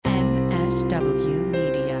W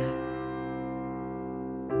Media.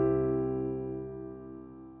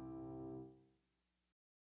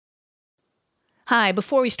 Hi,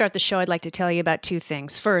 before we start the show, I'd like to tell you about two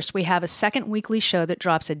things. First, we have a second weekly show that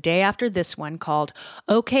drops a day after this one called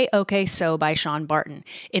Okay, Okay, So by Sean Barton.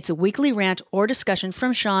 It's a weekly rant or discussion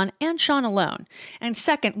from Sean and Sean alone. And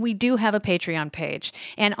second, we do have a Patreon page,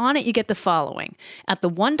 and on it you get the following. At the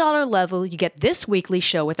 $1 level, you get this weekly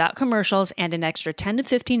show without commercials and an extra 10 to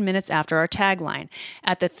 15 minutes after our tagline.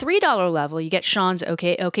 At the $3 level, you get Sean's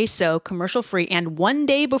Okay, Okay, So commercial-free and one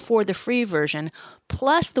day before the free version,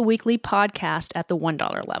 plus the weekly podcast at the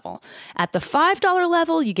 $1 level. At the $5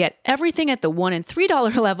 level, you get everything at the $1 and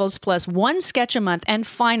 $3 levels plus one sketch a month. And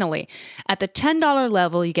finally, at the $10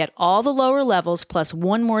 level, you get all the lower levels plus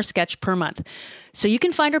one more sketch per month. So you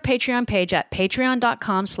can find our Patreon page at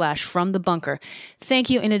patreon.com/fromthebunker. Thank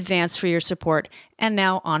you in advance for your support. And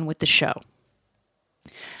now on with the show.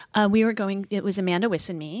 It was Amanda Wiss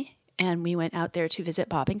and me, and we went out there to visit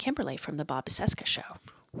Bob and Kimberly from the Bob Seska show.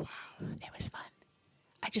 Wow. It was fun.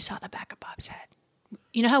 I just saw the back of Bob's head.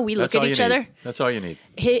 You know how we look at each other? That's all you need.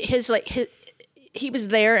 He was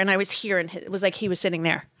there and I was here, and it was like he was sitting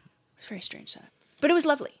there. It was very strange setup, but it was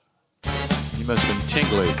lovely. You must have been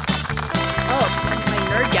tingly. Oh, my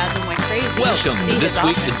nerdgasm went crazy. Welcome to this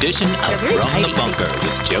week's edition of From the Bunker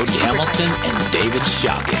with Jody Hamilton and David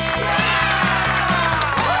Shocking.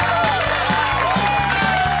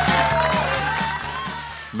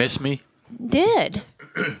 Miss me? Did.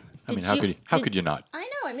 I mean, how could you not? I know.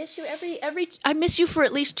 I miss you I miss you for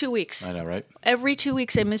at least 2 weeks. I know, right? Every 2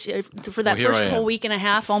 weeks, I miss you. For that first whole week and a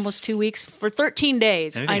half, almost 2 weeks, for 13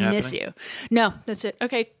 days, Anything I miss you. No, that's it.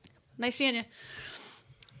 Okay. Nice seeing you.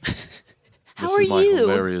 How are you? This is my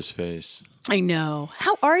hilarious face. I know.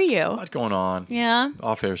 How are you? A lot going on. Yeah?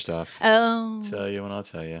 Off-air stuff. Oh. Tell you when I'll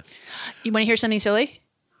tell you. You want to hear something silly?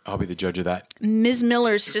 I'll be the judge of that. Ms.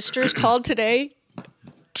 Miller's sisters called today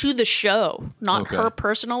to the show, not her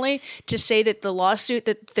personally, to say that the lawsuit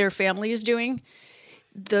that their family is doing,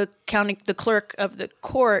 the clerk of the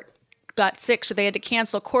court got sick, so they had to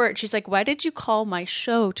cancel court. She's like, "Why did you call my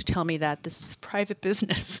show to tell me that? This is private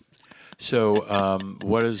business." So,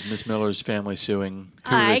 what is Miss Miller's family suing?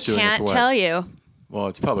 Who I is suing can't for what? tell you. Well,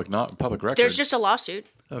 it's not public record. There's just a lawsuit.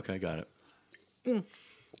 Okay, got it.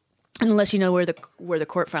 Unless you know where the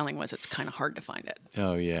court filing was, it's kind of hard to find it.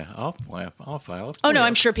 Oh yeah, I'll file. Oh no,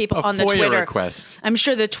 I'm sure people on the FOIA Twitter request. I'm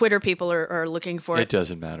sure the Twitter people are looking for it. It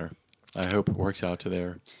doesn't matter. I hope it works out to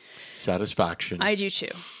their satisfaction. I do too.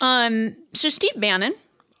 So Steve Bannon,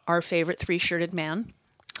 our favorite three-shirted man,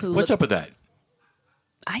 what's up with that?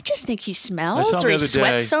 I just think he smells or he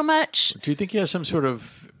sweats so much. Do you think he has some sort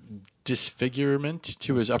of disfigurement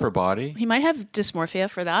to his upper body? He might have dysmorphia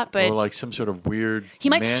for that, but or like some sort of weird. He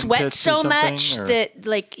might sweat so much that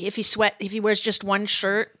like if he wears just one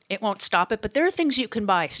shirt, it won't stop it. But there are things you can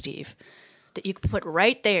buy, Steve, that you can put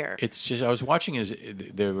right there. It's just I was watching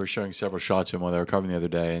they were showing several shots of him while they were covering the other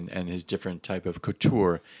day, and his different type of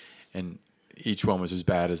couture, and each one was as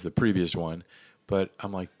bad as the previous one. But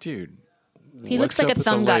I'm like, dude. He looks like a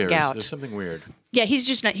thumb got gout. There's something weird. Yeah, he's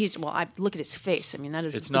just not. I look at his face. I mean, that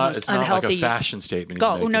is it's not unhealthy. Like a fashion statement.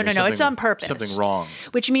 No. It's on purpose. Something wrong.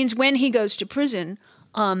 Which means when he goes to prison,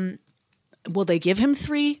 will they give him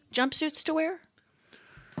 3 jumpsuits to wear?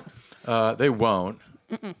 They won't.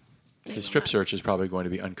 His strip search is probably going to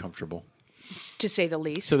be uncomfortable, to say the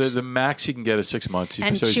least. So the max he can get is 6 months,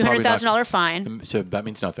 and $200,000 fine. So that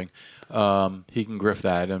means nothing. He can grift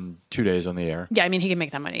that in 2 days on the air. Yeah, I mean, he can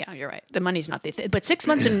make that money. Yeah, you're right. The money's not the thing. But 6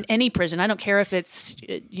 months in any prison, I don't care if it's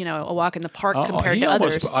a walk in the park compared to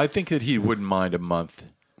others. I think that he wouldn't mind a month,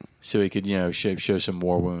 so he could show some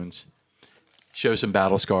war wounds, show some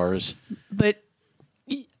battle scars. But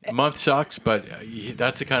a month sucks, but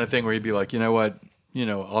that's the kind of thing where he'd be like, you know what,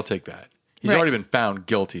 I'll take that. He's already been found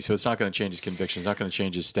guilty, so it's not going to change his conviction. It's not going to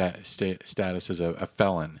change his status as a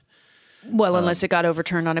felon. Well, unless it got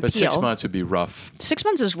overturned on appeal. But 6 months would be rough. 6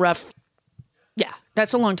 months is rough. Yeah,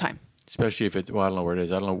 that's a long time. Especially if it's, I don't know where it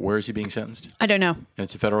is. I don't know. Where is he being sentenced? I don't know. And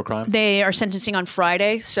it's a federal crime? They are sentencing on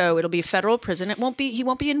Friday, so it'll be federal prison. He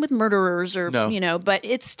won't be in with murderers or, but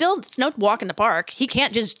it's no walk in the park. He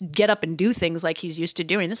can't just get up and do things like he's used to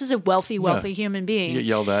doing. This is a wealthy human being. You get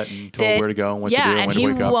yelled at and told where to go and what to do and when to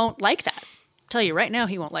wake up. Yeah, and he won't like that. I'll tell you right now,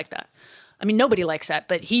 he won't like that. I mean, nobody likes that,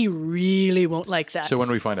 but he really won't like that. So when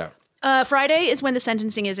do we find out? Friday is when the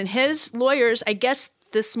sentencing is, and his lawyers, I guess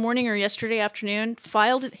this morning or yesterday afternoon,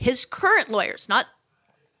 filed his current lawyers.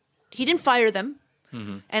 He didn't fire them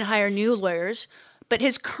and hire new lawyers, but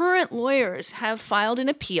his current lawyers have filed an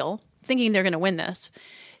appeal, thinking they're going to win this,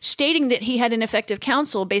 stating that he had ineffective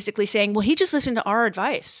counsel, basically saying, well, he just listened to our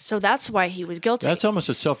advice, so that's why he was guilty. That's almost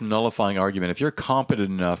a self-nullifying argument. If you're competent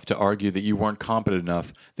enough to argue that you weren't competent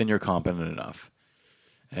enough, then you're competent enough.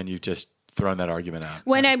 And you've just thrown that argument out.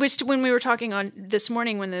 When we were talking on this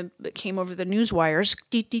morning, when it came over the news wires,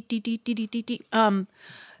 Chris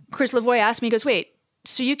Lavoie asked me, he goes, wait,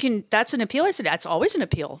 so that's an appeal? I said, that's always an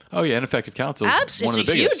appeal. Oh, yeah, ineffective counsel is one of the biggest. It's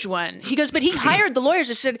a huge one. He goes, but he hired the lawyers.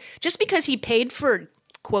 I said, just because he paid for,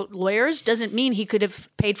 quote, lawyers doesn't mean he could have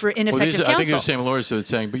paid for ineffective counsel. I think they're the same lawyers that are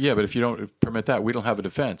saying, but if you don't permit that, we don't have a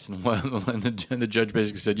defense. And the judge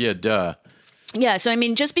basically said, yeah, duh. Yeah, so I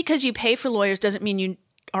mean, just because you pay for lawyers doesn't mean you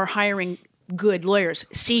are hiring good lawyers.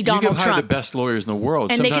 See Donald Trump. You can hire the best lawyers in the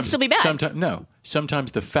world. And they can still be bad.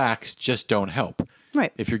 Sometimes the facts just don't help.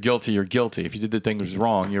 Right. If you're guilty, you're guilty. If you did the thing that was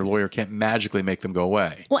wrong, your lawyer can't magically make them go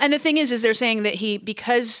away. Well, and the thing is they're saying that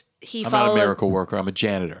I'm not a miracle worker. I'm a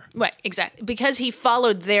janitor. Right, exactly. Because he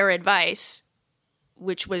followed their advice,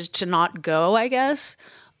 which was to not go, I guess.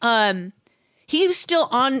 He was still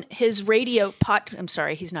on his radio I'm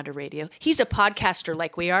sorry, he's not a radio. He's a podcaster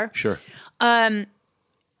like we are. Sure.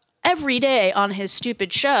 Every day on his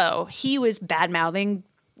stupid show, he was bad-mouthing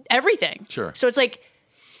everything. Sure. So it's like,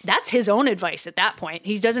 that's his own advice at that point.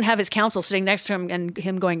 He doesn't have his counsel sitting next to him and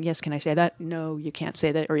him going, yes, can I say that? No, you can't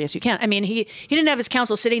say that. Or yes, you can. I mean, he didn't have his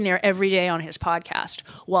counsel sitting there every day on his podcast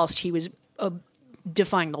whilst he was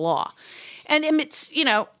defying the law. And it's,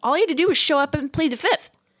 all he had to do was show up and plead the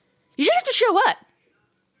fifth. You just have to show up.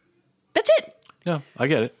 That's it. No, I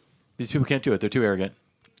get it. These people can't do it. They're too arrogant.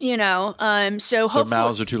 So hopefully... Their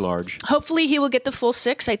mouths are too large. Hopefully he will get the full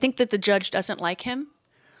 6. I think that the judge doesn't like him.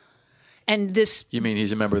 And this... You mean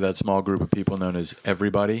he's a member of that small group of people known as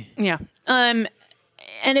everybody? Yeah. And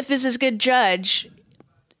if this is a good judge,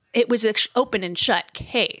 it was an open and shut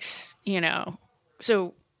case,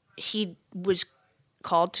 So he was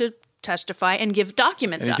called to testify and give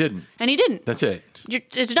documents and he didn't. That's it.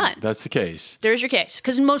 It's done. That's the case. There's your case.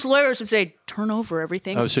 Because most lawyers would say, turn over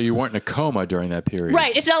everything. Oh, so you weren't in a coma during that period.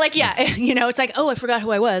 Right. It's not like, it's like, oh, I forgot who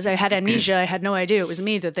I was. I had amnesia. I had no idea it was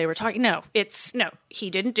me that they were talking. No, he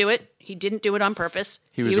didn't do it. He didn't do it on purpose.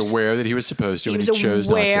 He was aware that he was supposed to, and he chose not to. He was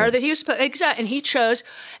aware that he was supposed to. Exactly. And he chose.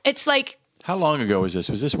 It's like. How long ago was this?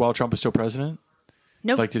 Was this while Trump was still president?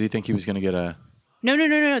 No. Like, did he think he was going to get a...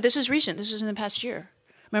 No. This is recent. This is in the past year.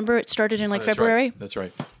 Remember, it started in February? Right. That's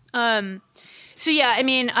right. So, yeah, I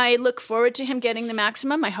mean, I look forward to him getting the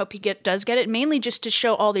maximum. I hope he does get it, mainly just to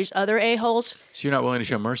show all these other a-holes. So you're not willing to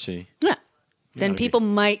show mercy? Yeah. Then people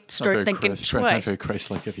might start thinking twice. Not very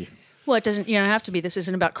Christ-like of you. Well, it doesn't have to be. This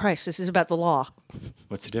isn't about Christ. This is about the law.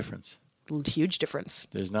 What's the difference? Huge difference.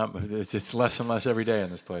 It's less and less every day in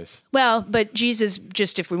this place. Well, but Jesus,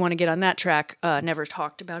 just if we want to get on that track, never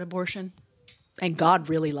talked about abortion. And God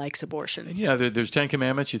really likes abortion. And, there's 10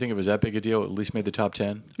 commandments. You think it was that big a deal? At least made the top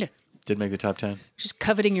 10? Yeah. Did make the top 10? Just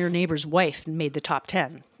coveting your neighbor's wife made the top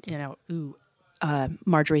 10.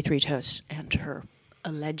 Marjorie Three Toes and her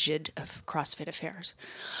alleged CrossFit affairs.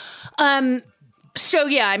 So,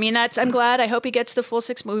 yeah, I mean, I'm glad. I hope he gets the full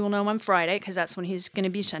 6. We will know on Friday because that's when he's going to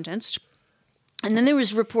be sentenced. And then there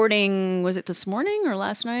was reporting, was it this morning or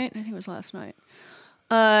last night? I think it was last night.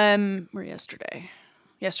 Or yesterday.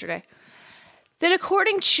 Yesterday. That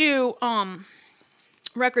according to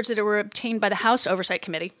records that were obtained by the House Oversight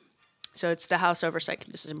Committee, so it's the House Oversight,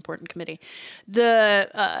 this is an important committee,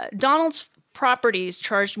 the Donald's properties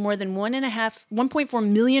charged more than $1.4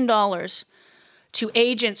 million to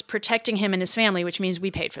agents protecting him and his family, which means we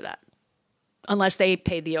paid for that, unless they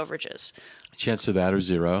paid the overages. Chance of that or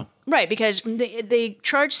zero. Right, because they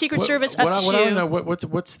charge Secret Service up to... I don't know.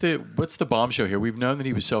 What's the bombshell here? We've known that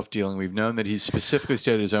he was self-dealing. We've known that he's specifically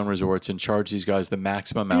stayed at his own resorts and charged these guys the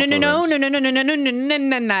maximum amount. No.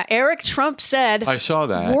 Eric Trump said... I saw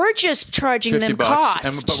that. We're just charging them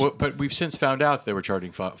cost. But we've since found out they were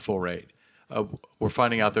charging full rate. We're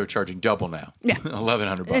finding out they're charging double now. Yeah.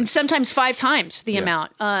 $1,100. And sometimes 5 times the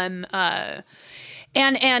amount. And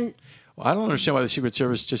well, I don't understand why the Secret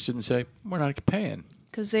Service just didn't say, we're not paying.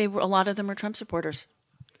 Because a lot of them are Trump supporters.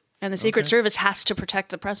 And the Secret Service has to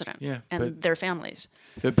protect the president and their families.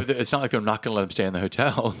 But it's not like they're not going to let them stay in the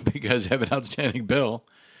hotel because they have an outstanding bill.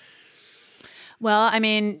 Well, I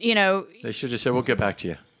mean, They should have said, we'll get back to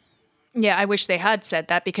you. Yeah, I wish they had said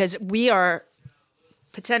that because we are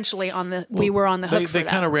potentially we were on the hook for that. They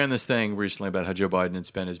kind of ran this thing recently about how Joe Biden had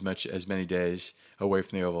spent as many days away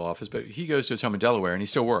from the Oval Office, but he goes to his home in Delaware and he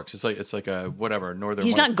still works. It's like a northern.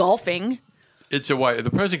 He's not golfing. The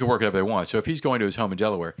president can work whatever they want. So if he's going to his home in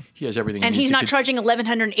Delaware, he has everything. And he's not charging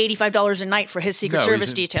 $1,185 a night for his Secret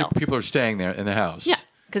Service detail. People are staying there in the house. Yeah,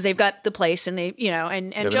 because they've got the place and they,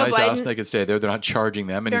 and They have Joe a nice Biden. house and they can stay there. They're not charging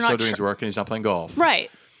them, and They're he's still not doing his work, and he's not playing golf. Right.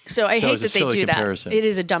 So I hate it's a that they silly do comparison. that. It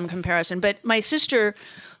is a dumb comparison. But my sister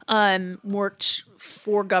worked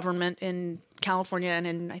for government in California,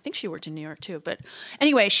 and I think she worked in New York too. But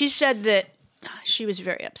anyway, she said that she was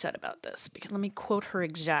very upset about this. Because, let me quote her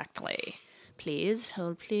exactly. Please,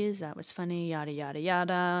 hold please. That was funny. Yada, yada,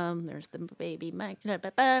 yada. There's the baby Mike.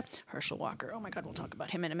 Herschel Walker. Oh my God, we'll talk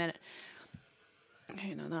about him in a minute.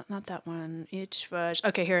 Okay, no, not that one. It was...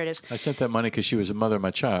 Okay, here it is. I sent that money because she was a mother of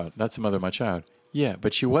my child. That's the mother of my child. Yeah,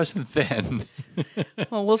 but she wasn't then.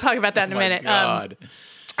 Well, we'll talk about that in a minute. God.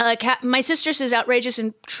 My sister says outrageous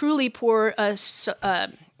and truly poor, I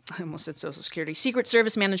almost said Social Security, Secret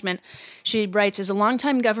Service management. She writes, as a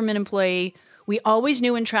longtime government employee, we always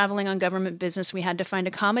knew when traveling on government business we had to find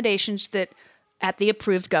accommodations that at the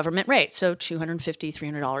approved government rate. So $250,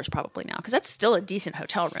 $300 probably now, because that's still a decent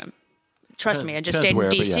hotel room. Trust me, I just stayed in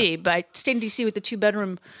D.C., but I stayed in D.C. with a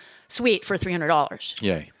 2-bedroom suite for $300.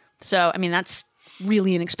 Yay. So, I mean, that's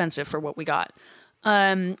really inexpensive for what we got.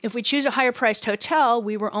 If we choose a higher priced hotel,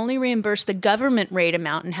 we were only reimbursed the government rate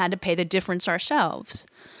amount and had to pay the difference ourselves.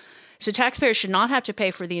 So taxpayers should not have to pay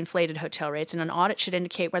for the inflated hotel rates, and an audit should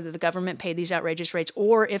indicate whether the government paid these outrageous rates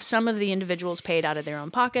or if some of the individuals paid out of their own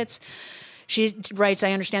pockets. She writes,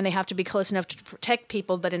 I understand they have to be close enough to protect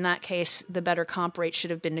people, but in that case, the better comp rate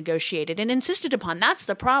should have been negotiated and insisted upon. That's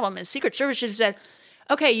the problem, is Secret Service should have said,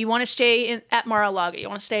 okay, you want to stay at Mar-a-Lago, you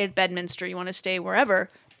want to stay at Bedminster, you want to stay wherever,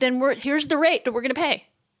 then here's the rate that we're going to pay.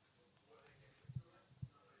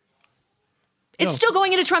 It's still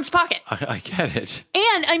going into Trump's pocket. I get it.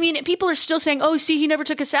 And, I mean, people are still saying, oh, see, he never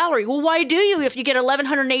took a salary. Well, why do you if you get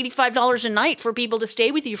 $1,185 a night for people to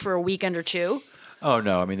stay with you for a weekend or two? Oh,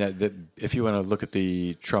 no. I mean, that if you want to look at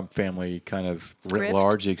the Trump family kind of writ Grift.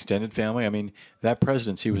 large, the extended family, I mean, that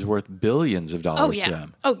presidency was worth billions of dollars to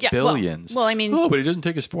them. Oh, yeah. Billions. Well, I mean... Oh, but he doesn't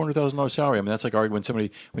take his $400,000 salary. I mean, that's like arguing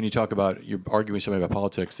when you talk about, you're arguing with somebody about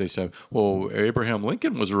politics, they say, well, Abraham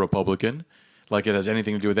Lincoln was a Republican. Like it has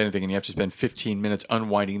anything to do with anything, and you have to spend 15 minutes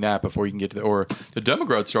unwinding that before you can get to or the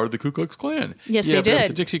Democrats started the Ku Klux Klan. Yes, yeah, they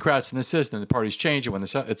did. The Dixiecrats and this, and the party's changed, and when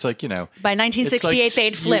it's like, By 1968,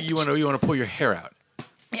 they'd flipped. You want to pull your hair out.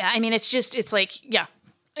 Yeah, I mean, it's like, yeah,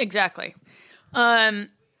 exactly. You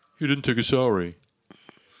didn't take a salary.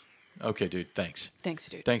 Okay, dude, thanks. Thanks,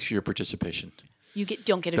 dude. Thanks for your participation. You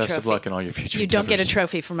don't get a trophy. Best of luck in all your future You don't get a endeavors.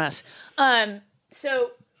 trophy from us.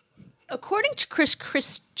 So, according to Chris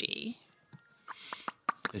Christie...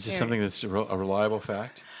 Is this something that's a reliable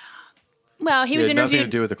fact? Well, he was had nothing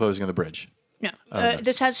interviewed... to do with the closing of the bridge. No.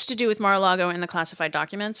 This has to do with Mar-a-Lago and the classified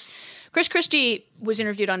documents. Chris Christie was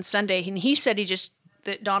interviewed on Sunday, and he said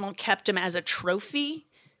that Donald kept him as a trophy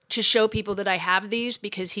to show people that I have these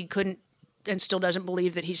because he couldn't and still doesn't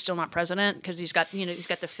believe that he's still not president because he's got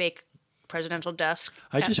the fake presidential desk.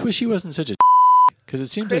 I just wish he wasn't such a because it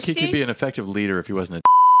seems like he Christie? could be an effective leader if he wasn't a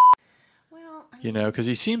Well, because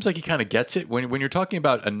he seems like he kind of gets it. When you're talking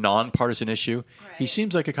about a nonpartisan issue, he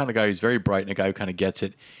seems like a kind of guy who's very bright and a guy who kind of gets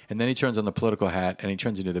it. And then he turns on the political hat and he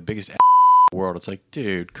turns into the biggest world. It's like,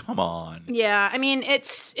 dude, come on. yeah, I mean,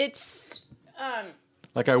 it's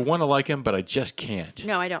Like, I want to like him, but I just can't.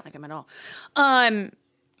 no, I don't like him at all.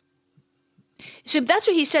 So that's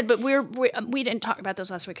what he said, but we didn't talk about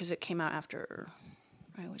those last week because it came out after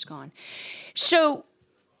I was gone. So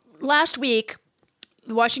last week,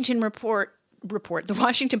 the Washington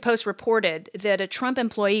Post reported that a Trump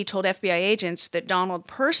employee told FBI agents that Donald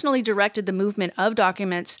personally directed the movement of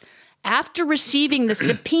documents after receiving the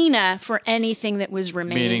subpoena for anything that was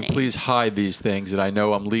remaining. Meaning, please hide these things that I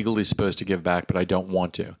know I'm legally supposed to give back, but I don't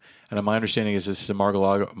want to. And my understanding is this is a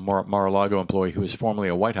Mar-a-Lago employee who is formerly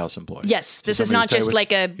a White House employee. Yes, this is not just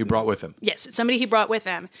like a... He brought with him. Yes, it's somebody he brought with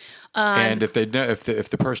him. And if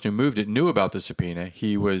the person who moved it knew about the subpoena,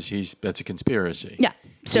 that's a conspiracy. Yeah.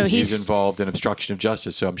 So he's involved in obstruction of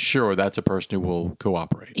justice. So I'm sure that's a person who will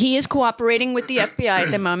cooperate. He is cooperating with the FBI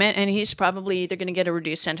at the moment, and he's probably either going to get a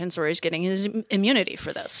reduced sentence or he's getting his immunity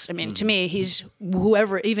for this. I mean, to me, he's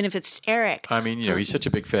whoever, even if it's Eric. I mean, he's such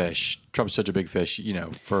a big fish. Trump's such a big fish.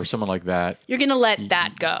 For someone like that, You're going to let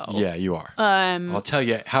that go. Yeah, you are. I'll tell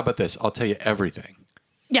you. How about this? I'll tell you everything.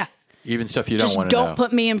 Yeah. Even stuff you don't Just want to know. don't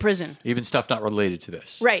put me in prison. Even stuff not related to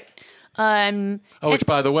this. Right. Which,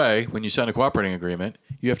 by the way, when you sign a cooperating agreement,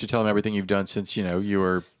 you have to tell them everything you've done since you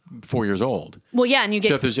were 4 years old. Well, yeah, and you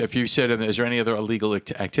get... So if you said, is there any other illegal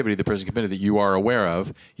activity the person committed that you are aware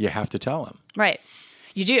of, you have to tell them. Right.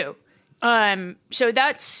 You do. So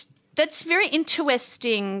that's very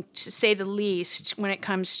interesting, to say the least, when it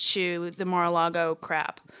comes to the Mar-a-Lago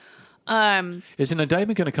crap. Is an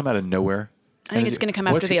indictment going to come out of nowhere? I think it's going to come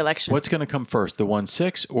after the election. What's going to come first, the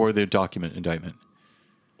 1-6 or the document indictment?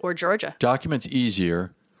 Or Georgia. Document's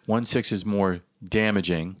easier. 1-6 is more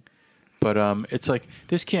damaging. But it's like,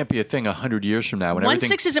 this can't be a thing 100 years from now.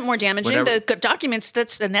 1-6 isn't more damaging. The documents,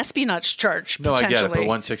 that's an espionage charge, No, I potentially. get it,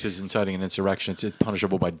 but 1-6 is inciting an insurrection. It's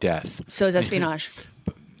punishable by death. So is espionage.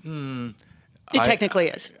 It technically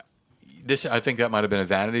is. I think that might have been a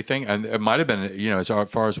vanity thing, and it might have been, as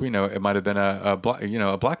far as we know, it might have been a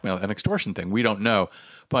blackmail, an extortion thing. We don't know.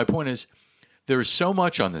 But my point is, there is so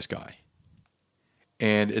much on this guy,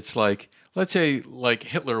 and it's like, let's say, like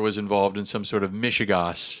Hitler was involved in some sort of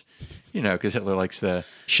mishigas, because Hitler likes the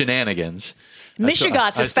shenanigans.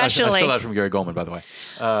 Mishigas, especially. I stole that from Gary Goldman, by the way.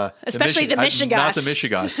 Especially the mishigas. Not the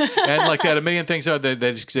mishigas. And like that, a million things, they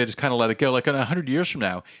just kind of let it go. Like in 100 years from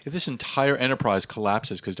now, if this entire enterprise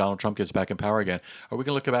collapses because Donald Trump gets back in power again, are we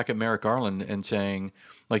going to look back at Merrick Garland and saying,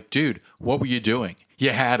 like, dude, what were you doing? You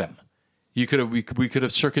had him. We could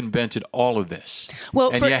have circumvented all of this. You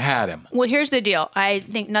had him. Well, here's the deal. I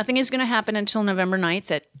think nothing is going to happen until November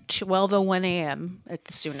 9th at 12:01 a.m. at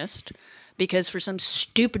the soonest. Because for some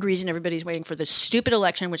stupid reason, everybody's waiting for the stupid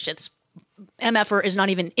election, which it's MFR is not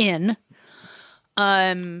even in.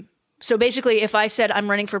 So basically, if I said I'm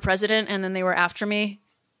running for president and then they were after me,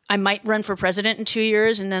 I might run for president in 2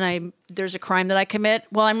 years, and then there's a crime that I commit.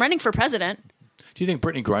 Well, I'm running for president. Do you think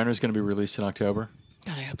Brittany Griner is going to be released in October?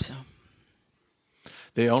 God, I hope so.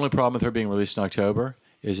 The only problem with her being released in October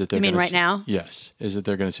is that they're You mean right now? Yes, is that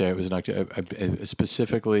they're going to say it was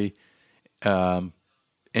specifically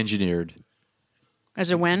engineered. As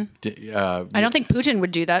a win? I don't think Putin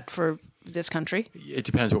would do that for this country. It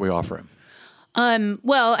depends what we offer him.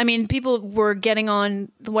 Well, I mean, people were getting on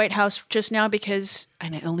the White House just now because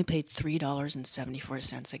I only paid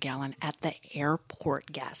 $3.74 a gallon at the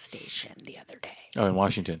airport gas station the other day. Oh, in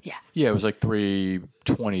Washington? Yeah. Yeah, it was like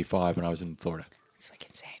 $3.25 when I was in Florida. It's like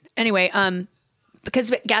insane. Anyway,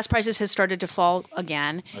 because gas prices have started to fall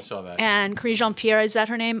again. I saw that. And Karine Jean-Pierre, is that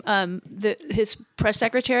her name? His press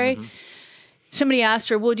secretary. Mm-hmm. Somebody asked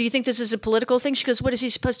her, well, do you think this is a political thing? She goes, what is he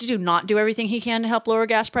supposed to do? Not do everything he can to help lower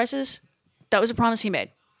gas prices? That was a promise he made.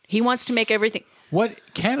 He wants to make everything. What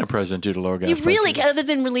can a president do to lower gas prices? Really, other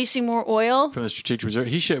than releasing more oil? From the Strategic Reserve?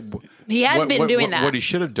 He has been doing that. What he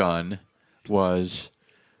should have done was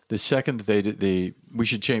the second that we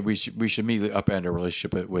should change. We should immediately upend our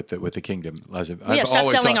relationship with the kingdom. Stop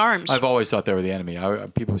selling arms. I've always thought they were the enemy.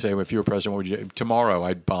 People say, well, if you were president, what would you do? Tomorrow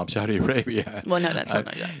I'd bomb Saudi Arabia. Well, no, that's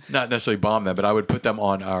not not necessarily bomb them, but I would put them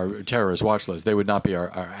on our terrorist watch list. They would not be our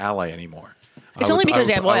ally anymore. It's only because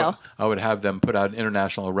they have oil. I would have them put out an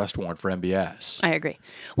international arrest warrant for MBS. I agree.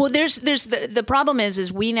 Well, there's the problem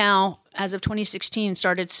is we now, as of 2016,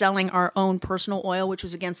 started selling our own personal oil, which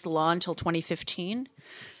was against the law until 2015.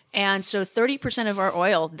 And so 30% of our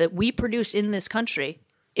oil that we produce in this country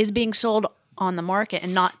is being sold on the market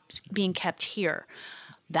and not being kept here.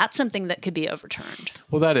 That's something that could be overturned.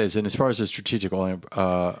 Well, that is. And as far as the Strategic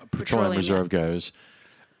Petroleum Reserve goes,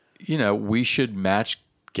 we should match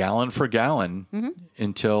gallon for gallon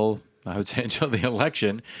until the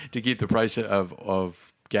election to keep the price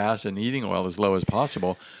of gas and heating oil as low as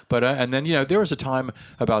possible. But and then there was a time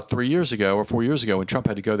about 3 years ago or 4 years ago when Trump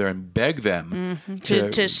had to go there and beg them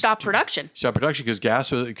to stop production. Stop production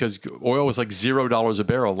because oil was like $0 a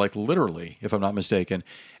barrel, like literally, if I'm not mistaken.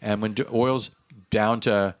 And when oil's down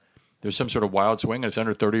to there's some sort of wild swing and it's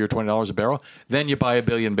under $30 or $20 a barrel, then you buy 1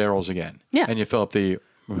 billion barrels again. Yeah. And you fill up the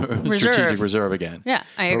Strategic Reserve again. Yeah,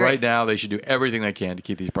 I agree. But right now, they should do everything they can to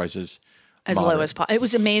keep these prices as low as possible. It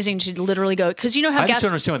was amazing to literally go because how I just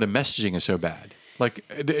don't understand why the messaging is so bad. Like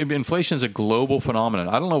inflation is a global phenomenon.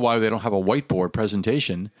 I don't know why they don't have a whiteboard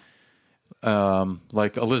presentation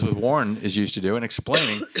like Elizabeth Warren is used to do and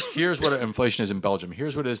explaining. Here's what inflation is in Belgium.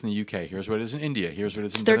 Here's what it is in the UK. Here's what it is in India. Here's what it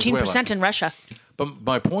is in Venezuela. 13% in Russia. But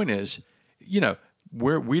my point is,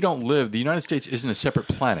 where we don't live, the United States isn't a separate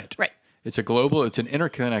planet. Right. It's an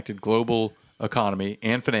interconnected global economy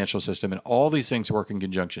and financial system, and all these things work in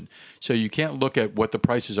conjunction. So you can't look at what the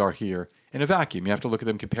prices are here in a vacuum. You have to look at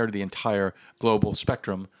them compared to the entire global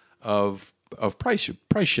spectrum of price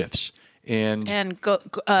shifts and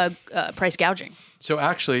price gouging. So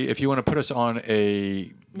actually, if you want to put us on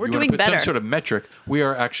we're doing better. Some sort of metric, we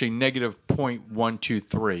are actually negative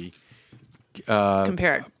 0.123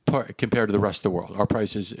 compared to the rest of the world. Our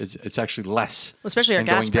prices, it's actually less. Well, especially our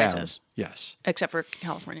gas prices. Yes. Except for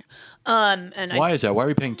California. Why is that? Why are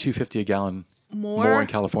we paying $2.50 a gallon more in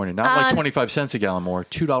California? Not like 25 cents a gallon more,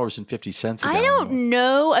 $2.50 a gallon I don't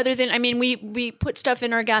know, other than, we put stuff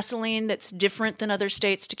in our gasoline that's different than other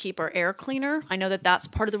states to keep our air cleaner. I know that's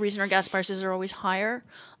part of the reason our gas prices are always higher.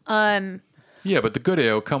 Yeah, but the good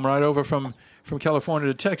air will come right over from from California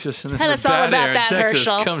to Texas, and then Tell us the all bad about air that, in Texas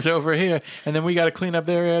Herschel. comes over here, and then we got to clean up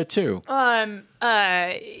their air too.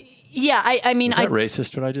 Yeah, I mean, Is that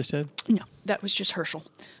racist? What I just did? no, that was just Herschel.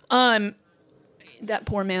 That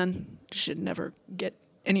poor man should never get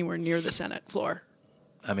anywhere near the Senate floor.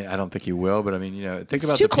 I mean, I don't think he will, but I mean, think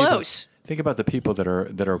about too the people, close. Think about the people that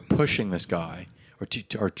are pushing this guy, or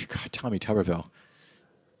Tommy Tuberville,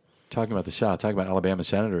 talking about the South, talking about Alabama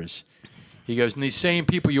senators. He goes, and these same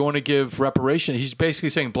people you want to give reparations. He's basically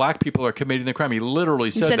saying black people are committing the crime. He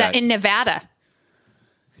literally said that in Nevada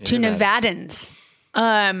to Nevada. Nevadans.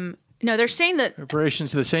 No, they're saying that Reparations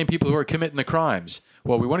to the same people who are committing the crimes.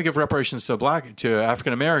 Well, we want to give reparations to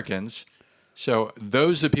African Americans. So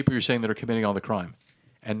those are the people you're saying that are committing all the crime,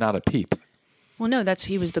 and not a peep. Well, no,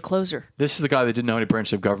 he was the closer. This is the guy that didn't know how many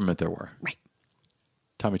branches of government there were. Right.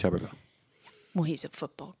 Tommy Tuberville. Well, he's a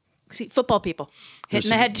football. See, football people hit in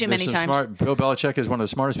the head too many times. Bill Belichick is one of the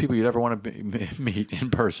smartest people you'd ever want to meet in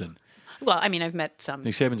person. Well, I mean, I've met some.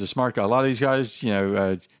 Nick Saban's a smart guy. A lot of these guys,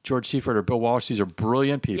 George Seifert or Bill Walsh, these are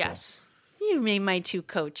brilliant people. Yes. You made my two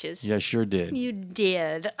coaches. Yeah, sure did. You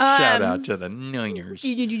did. Shout out to the Niners.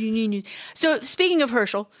 So, speaking of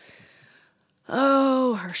Herschel.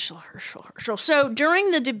 Oh, Herschel. So,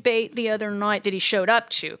 during the debate the other night that he showed up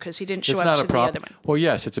to, because he didn't show It's up not to a prop. the other one. Well,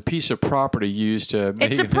 yes, it's a piece of property used to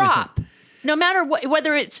make It's a prop. No matter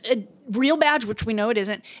whether it's a real badge, which we know it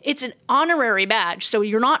isn't, it's an honorary badge. So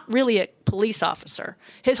you're not really a police officer.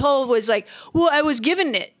 His whole was like, well, I was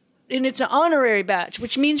given it, and it's an honorary badge,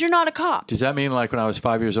 which means you're not a cop. Does that mean like when I was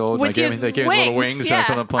 5 years old, With they gave me little wings and I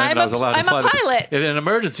put on the plane, and I was allowed to fly I'm a pilot. In an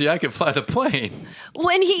emergency, I could fly the plane.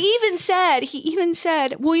 When he even said,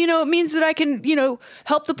 well, it means that I can,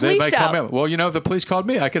 help the They police might call out. me out. Well, if the police called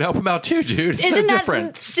me, I could help them out too, dude. It's Isn't no that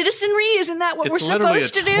different. citizenry? Isn't that what we're It's literally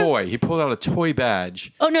supposed a to do? toy. He pulled out a toy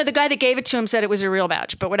badge. Oh no, the guy that gave it to him said it was a real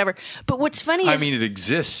badge, but whatever. But what's funny is, I mean, it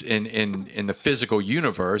exists in the physical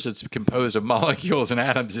universe. It's composed of molecules and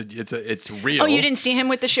atoms. It's real. oh, you didn't see him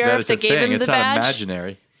with the sheriff that gave him it's the not badge?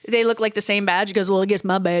 imaginary. They look like the same badge. He goes, well, I guess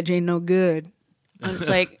my badge ain't no good. And it's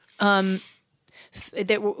like,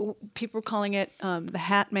 people were calling it the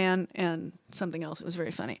Hat Man and something else. It was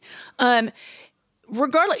very funny.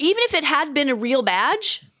 Regardless, even if it had been a real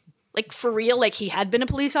badge, like for real, like he had been a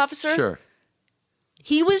police officer, Sure.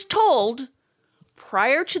 he was told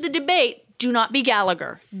prior to the debate, do not be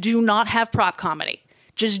Gallagher. Do not have prop comedy.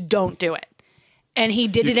 Just don't do it. And he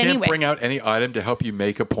did it anyway. You can't bring out any item to help you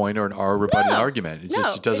make a point or rebut an argument. It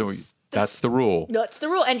doesn't. That's the rule. That's the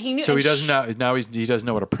rule, and he knew. So he doesn't now. He doesn't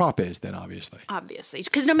know what a prop is. Then obviously,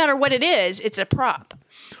 because no matter what it is, it's a prop.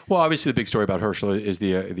 Well, obviously, the big story about Herschel is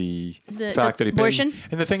the fact that he abortion. paid.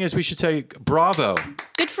 And the thing is, we should say bravo.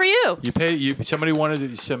 Good for you. Somebody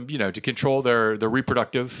wanted to control their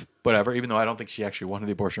reproductive whatever. Even though I don't think she actually wanted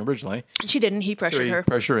the abortion originally. She didn't. He pressured her.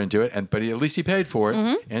 Pressure into it, but at least he paid for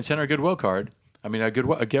it and sent her a goodwill card. I mean, a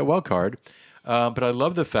get well card. But I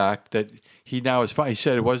love the fact that he now is fine. He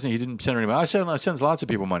said he didn't send her any money. I sends lots of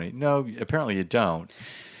people money. No, apparently you don't.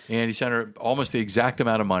 And he sent her almost the exact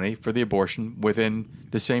amount of money for the abortion within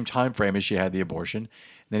the same time frame as she had the abortion. And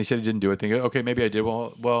then he said he didn't do it. Thinking, okay, maybe I did.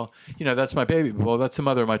 Well, that's my baby. Well, that's the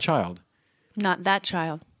mother of my child. Not that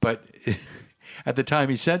child. But at the time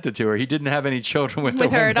he sent it to her, he didn't have any children with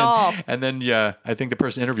her at all. And then, I think the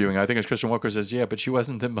person interviewing, I think it was Christian Walker, says, yeah, but she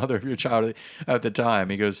wasn't the mother of your child at the time.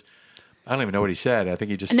 He goes, I don't even know what he said. I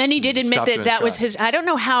think he just. And then he did admit that was his. I don't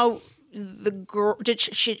know how the girl did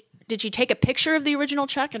she take a picture of the original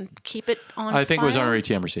check and keep it on. I think file? it was on her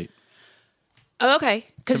ATM receipt. Oh, okay.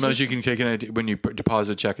 Sometimes you can take when you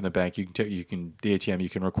deposit a check in the bank, the ATM, you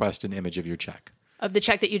can request an image of your check. Of the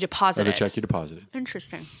check that you deposited. Of the check you deposited.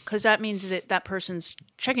 Interesting, because that means that person's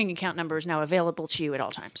checking account number is now available to you at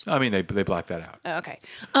all times. I mean, they black that out. Oh, okay.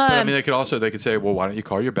 But I mean, they could say, well, why don't you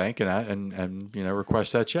call your bank and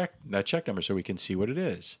request that check number so we can see what it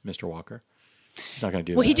is, Mr. Walker. He's not going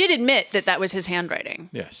to do that. Well, he did admit that was his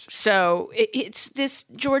handwriting. Yes. So it's this,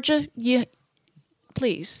 Georgia.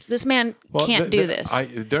 Please, this man can't do this.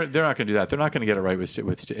 They're not going to do that. They're not going to get it right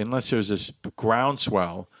with unless there's this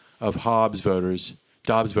groundswell of Dobbs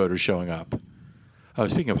voters showing up. Oh,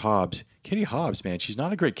 speaking of Hobbs, Katie Hobbs, man, she's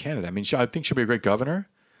not a great candidate. I mean, I think she'll be a great governor.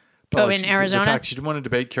 In Arizona? The fact she didn't want to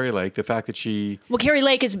debate Carrie Lake, the fact that she... Well, Carrie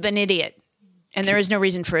Lake is an idiot, and there is no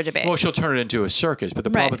reason for a debate. Well, she'll turn it into a circus, but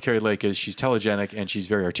the problem with Carrie Lake is she's telegenic and she's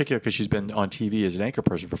very articulate because she's been on TV as an anchor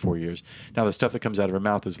person for 4 years. Now, the stuff that comes out of her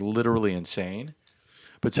mouth is literally insane.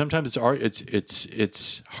 But sometimes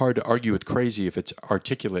it's hard to argue with crazy if it's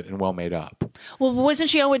articulate and well made up. Well,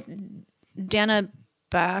 wasn't she on with Dana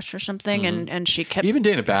Bash or something, and she kept... Even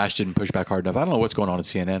Dana Bash didn't push back hard enough. I don't know what's going on at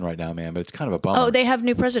CNN right now, man, but it's kind of a bummer. Oh, they have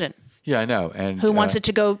new president. Yeah, I know. And who wants it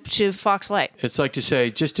to go to Fox Light? It's like to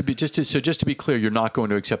say, just to be clear, you're not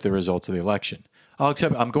going to accept the results of the election.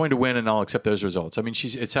 I'm going to win, and I'll accept those results. I mean,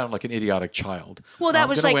 it sounded like an idiotic child. Well, that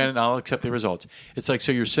was like... I'm going to win, and I'll accept the results. It's like,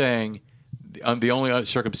 so you're saying the only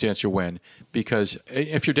circumstance you win, because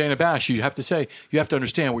if you're Dana Bash, you have to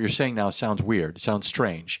understand what you're saying now sounds weird, sounds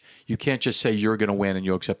strange. You can't just say you're going to win and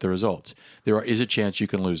you'll accept the results. There is a chance you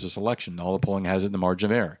can lose this election. All the polling has it in the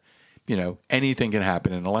margin of error. Anything can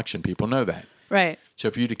happen in an election. People know that. Right.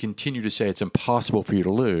 So for you to continue to say it's impossible for you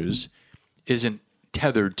to lose isn't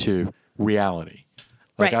tethered to reality.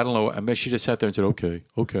 Like, right. I don't know. I mean, she just sat there and said, okay.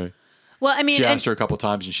 Well, I mean... She asked her a couple of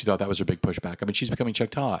times, and she thought that was her big pushback. I mean, she's becoming Chuck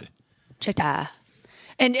Todd.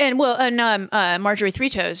 And Marjorie Three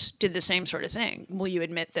Toes did the same sort of thing. Will you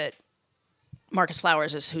admit that Marcus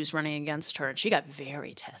Flowers is who's running against her, and she got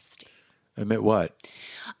very testy? Admit what?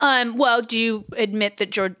 Well, do you admit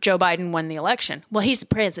that Joe Biden won the election? Well, he's the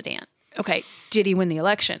president. Okay, did he win the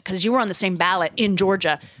election? Because you were on the same ballot in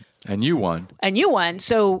Georgia, and you won.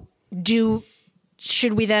 So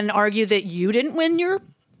should we then argue that you didn't win your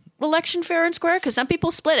election fair and square? Because some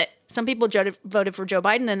people split it. Some people voted for Joe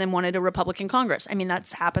Biden and then wanted a Republican Congress. I mean, that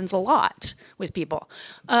happens a lot with people.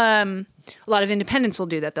 A lot of independents will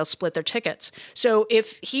do that. They'll split their tickets. So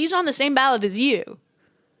if he's on the same ballot as you,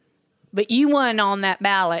 but you won on that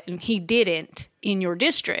ballot and he didn't in your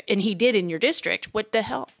district, and he did in your district, what the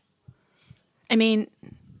hell? I mean,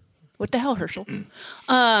 what the hell, Herschel?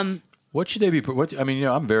 What should they be?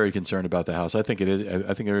 I'm very concerned about the House. I think it is.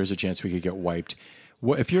 I think there is a chance we could get wiped.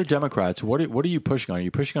 If you're Democrats, what are you pushing on? Are you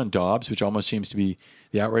pushing on Dobbs, which almost seems to be,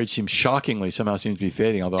 the outrage somehow seems to be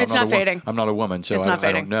fading. Although it's not fading. I'm not a woman, so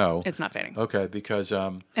I don't know. It's not fading. Okay, because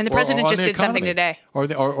and the president just did something today. Or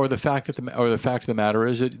the fact of the matter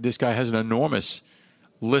is that this guy has an enormous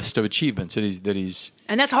list of achievements that he's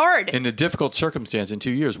and that's hard in a difficult circumstance in 2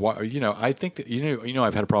 years. I think that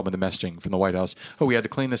I've had a problem with the messaging from the White House. Oh, we had to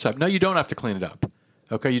clean this up. No, you don't have to clean it up.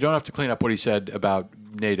 Okay, you don't have to clean up what he said about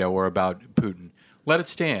NATO or about Putin. Let it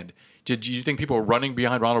stand. Did you think people were running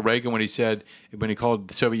behind Ronald Reagan when he called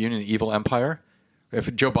the Soviet Union an evil empire?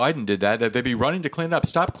 If Joe Biden did that, they'd be running to clean it up.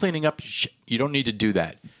 Stop cleaning up shit. You don't need to do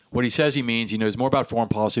that. What he says he means. He knows more about foreign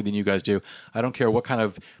policy than you guys do. I don't care what kind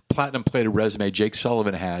of platinum-plated resume Jake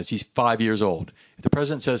Sullivan has. He's 5 years old. If the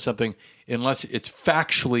president says something, unless it's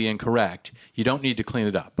factually incorrect, you don't need to clean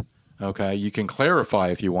it up. Okay? You can clarify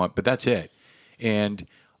if you want, but that's it. And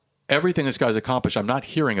everything this guy's accomplished, I'm not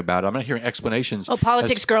hearing about it. I'm not hearing explanations. Oh,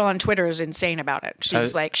 Politics Girl on Twitter is insane about it.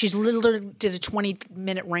 She's literally did a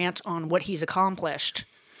 20-minute rant on what he's accomplished.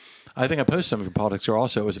 I think I posted something for Politics Girl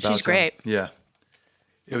also. It was about... She's great. Yeah.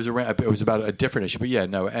 It was about a different issue. But yeah,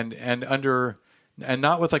 no. And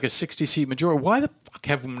not with like a 60-seat majority. Why the fuck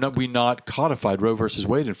have we not codified Roe versus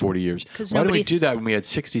Wade in 40 years? Why did we do that when we had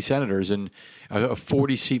 60 senators and a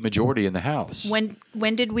 40-seat majority in the House? When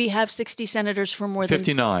did we have 60 senators for more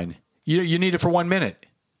 59. Than... 59. You need it for 1 minute.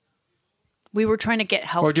 We were trying to get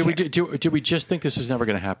health care. Or did we just think this was never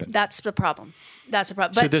going to happen? That's the problem. But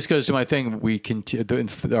so this goes to my thing.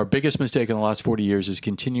 Our biggest mistake in the last 40 years is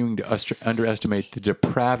continuing to underestimate the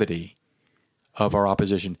depravity of our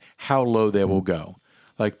opposition, how low they will go.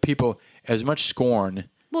 Like people, as much scorn.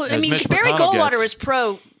 Well, I mean, Barry Goldwater is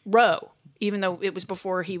pro-Roe, even though it was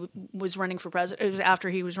before he was running for president. It was after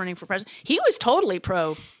he was running for president. He was totally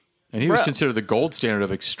pro. And he was considered the gold standard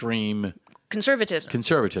of extreme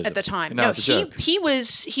conservatism at the time. No, he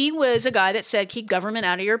was a guy that said keep government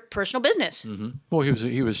out of your personal business. Mm-hmm. Well,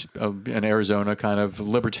 he was an Arizona kind of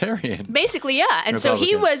libertarian. Basically, yeah. And so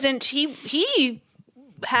he wasn't. He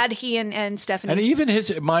and Stephanie. And even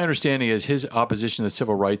my understanding is his opposition to the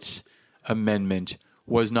Civil Rights Amendment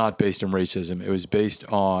was not based on racism. It was based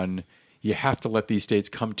on you have to let these states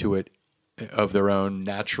come to it of their own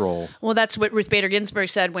natural. Well, that's what Ruth Bader Ginsburg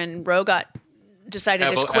said when Roe got decided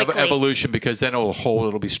as quickly. Evolution, because then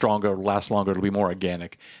it'll be stronger, it'll last longer, it'll be more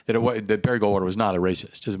organic. That Barry Goldwater was not a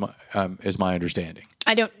racist, is my understanding.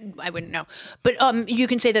 I wouldn't know. But you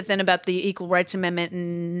can say that then about the Equal Rights Amendment,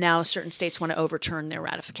 and now certain states want to overturn their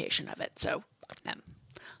ratification of it. So, them.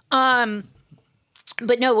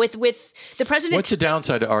 But no, with the president. What's the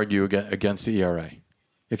downside to argue against the ERA?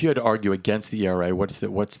 If you had to argue against the ERA, what's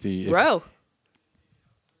the Roe?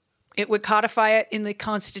 It would codify it in the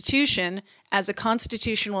Constitution as a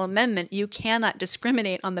constitutional amendment. You cannot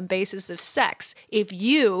discriminate on the basis of sex. If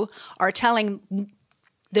you are telling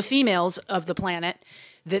the females of the planet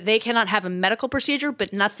that they cannot have a medical procedure,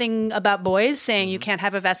 but nothing about boys, saying you can't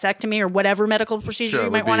have a vasectomy or whatever medical procedure you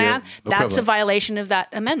might want to have, that's a violation of that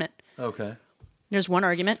amendment. Okay. There's one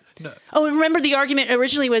argument. No. Oh, and remember the argument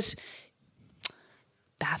originally was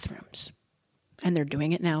bathrooms. And they're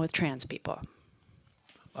doing it now with trans people.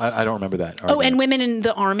 I don't remember that. Oh, and women in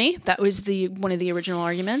the army. That was one of the original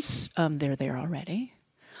arguments. They're there already.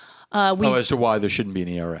 as to why there shouldn't be an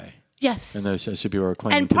ERA. Yes. And those people are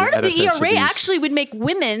claiming and part of the ERA actually would make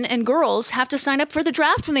women and girls have to sign up for the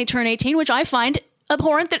draft when they turn 18, which I find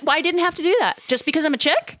abhorrent that I didn't have to do that. Just because I'm a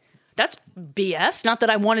chick? That's BS. Not that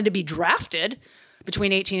I wanted to be drafted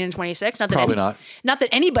between 18 and 26. Not that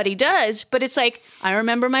anybody does, but it's like, I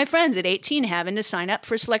remember my friends at 18 having to sign up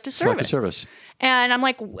for selective service. And I'm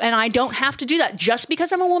like, and I don't have to do that just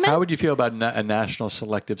because I'm a woman? How would you feel about a national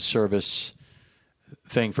selective service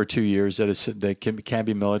thing for 2 years that can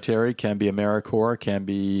be military, can be AmeriCorps, can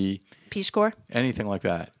be Peace Corps? Anything like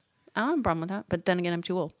that? I don't have a problem with that, but then again, I'm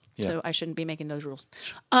too old. Yeah. So I shouldn't be making those rules.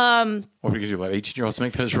 What would you do? Let 18-year-olds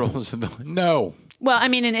make those rules? No. Well, I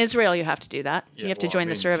mean, in Israel, you have to do that. Yeah, you have to join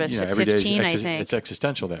the service at 15, I think. It's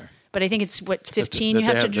existential there. But I think it's, 15 you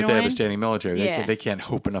have to join? That they have a standing military. Yeah. They can't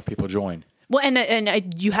hope enough people join. Well,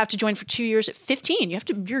 and you have to join for 2 years at 15.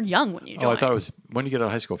 You're young when you join. Oh, I thought it was when you get out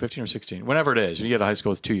of high school, 15 or 16. Whenever it is. When you get out of high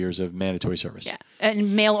school, it's 2 years of mandatory service. Yeah,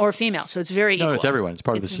 and male or female. So it's very equal. No, it's everyone. It's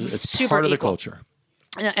part of it's part of the culture.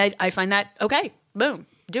 And I find that, okay, boom,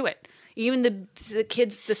 do it. Even the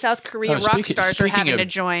kids, the South Korea rock stars are having to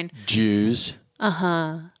join. Jews.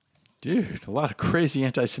 Dude, a lot of crazy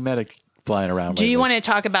anti-Semitic flying around. Do you want to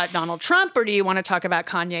talk about Donald Trump or do you want to talk about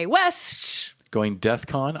Kanye West? Going DEF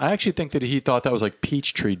CON? I actually think that he thought that was like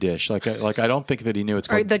Peachtree Dish. Like I don't think that he knew it's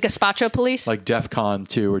called... Or the Gazpacho Police? Like DEF CON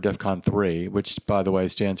 2 or DEF CON 3, which, by the way,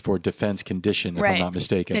 stands for Defense Condition, if I'm not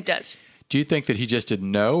mistaken. It does. Do you think that he just didn't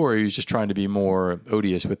know, or he was just trying to be more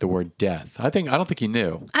odious with the word death? I don't think he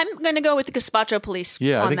knew. I'm going to go with the Gazpacho Police.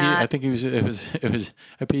 Yeah, I think it was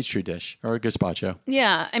a Peachtree Dish or a gazpacho.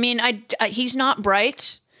 Yeah, I mean, he's not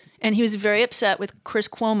bright, and he was very upset with Chris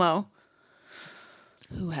Cuomo,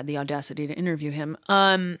 who had the audacity to interview him,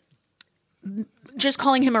 just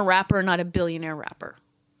calling him a rapper, not a billionaire rapper.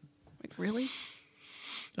 Like, really?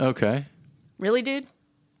 Okay. Really, dude?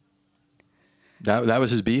 That was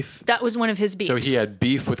his beef? That was one of his beefs. So he had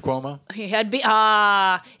beef with Cuomo? He had beef.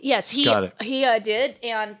 Yes, he Got it. He did.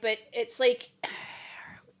 But it's like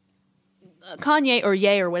Kanye or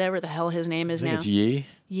Ye or whatever the hell his name is now. It's Ye?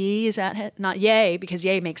 Ye, is that it? Not Ye, because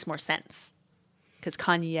Ye makes more sense. Because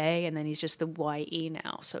Kanye, and then he's just the Y-E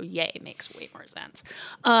now. So Ye makes way more sense.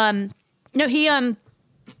 No, he...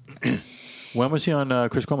 When was he on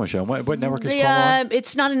Chris Cuomo's show? What network is Cuomo on?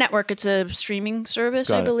 It's not a network. It's a streaming service,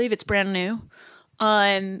 I believe. It's brand new.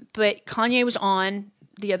 But Kanye was on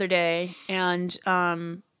the other day, and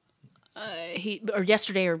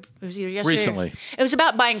yesterday, or it was either yesterday. Recently. It was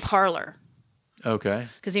about buying Parler. Okay.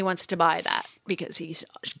 Because he wants to buy that because he's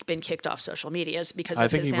been kicked off social medias because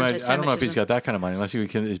of his anti-Semitism. I don't know if he's got that kind of money unless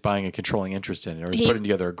he's buying a controlling interest in it or he's putting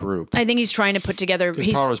together a group. I think he's trying to put together.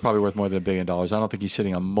 Parler's probably worth more than $1 billion. I don't think he's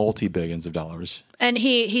sitting on multi-billions of dollars. And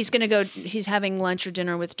he's going to go. He's having lunch or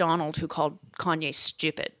dinner with Donald, who called Kanye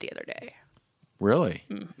stupid the other day. Really?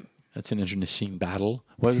 Mm-hmm. That's an interesting battle.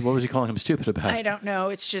 What was he calling him stupid about? I don't know.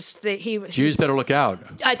 It's just that Jews better look out.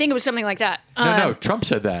 I think it was something like that. No, Trump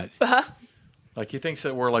said that. Like he thinks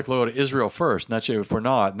that we're like loyal to Israel first, not if we're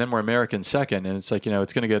not, and then we're American second, and it's like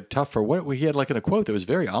it's going to get tougher. He had like in a quote that was a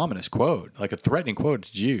very ominous quote, like a threatening quote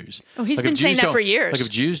to Jews. Oh, he's been saying that for years. Like if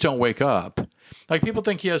Jews don't wake up, like people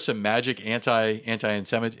think he has some magic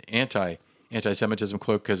anti-Semitism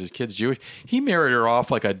cloak because his kid's Jewish. He married her off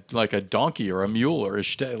like a donkey or a mule or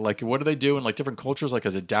like what do they do in like different cultures, like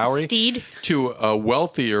as a dowry? Steed. To a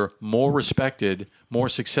wealthier, more respected, more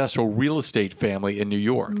successful real estate family in New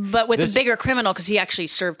York. But with a bigger criminal because he actually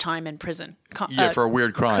served time in prison. For a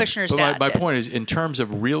weird crime. Kushner's dad. My point is, in terms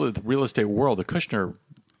of real estate world, the Kushner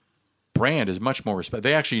brand is much more respect.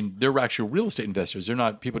 They're actually real estate investors. They're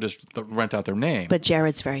not people just rent out their name. But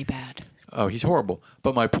Jared's very bad. Oh, he's horrible.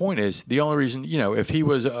 But my point is, the only reason, if he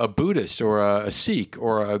was a Buddhist or a Sikh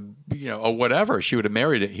or a whatever, she would have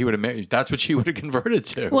married it. He would have married. That's what she would have converted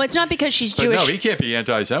to. Well, it's not because she's but Jewish. No, he can't be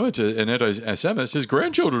anti-Semite. His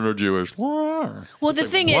grandchildren are Jewish. Well, the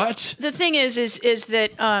thing is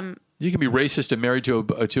that you can be racist and married to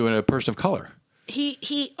a person of color.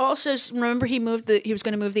 He also, remember, he was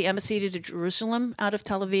going to move the embassy to Jerusalem out of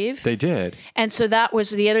Tel Aviv. They did, and so that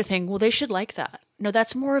was the other thing. Well, they should like that. No,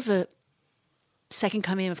 that's more of a second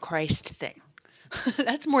coming of Christ thing.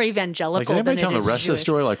 That's more evangelical. Like, anybody than tell the rest Jewish. of the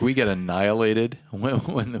story? Like we get annihilated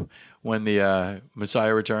when the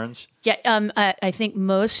Messiah returns. Yeah, I think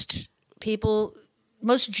most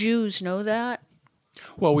Jews know that.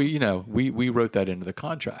 Well, we wrote that into the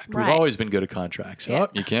contract. Right. We've always been good at contracts. Yeah. Oh,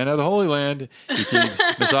 you can't have the Holy Land.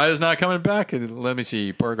 Messiah's not coming back. Let me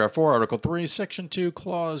see. Paragraph 4, Article 3, Section 2,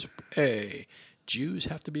 Clause A. Jews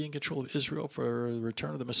have to be in control of Israel for the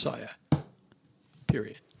return of the Messiah.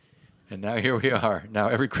 Period. And now here we are. Now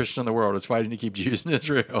every Christian in the world is fighting to keep Jews in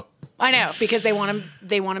Israel. I know, because they want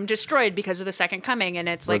them destroyed because of the second coming, and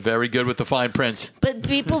it's We're like very good with the fine print. But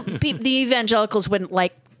the evangelicals wouldn't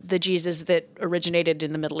like the Jesus that originated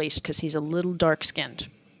in the Middle East because he's a little dark-skinned.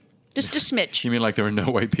 Just a smidge. You mean like there were no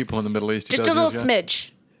white people in the Middle East? Just a little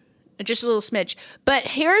smidge. Just a little smidge. But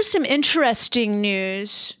here's some interesting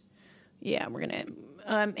news. Yeah, we're going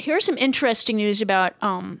to... here's some interesting news about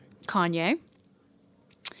Kanye.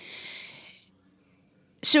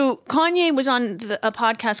 So Kanye was on a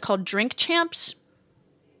podcast called Drink Champs,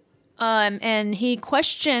 and he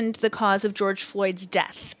questioned the cause of George Floyd's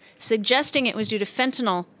death, suggesting it was due to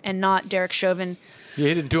fentanyl and not Derek Chauvin. Yeah,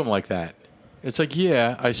 he didn't do him like that. It's like,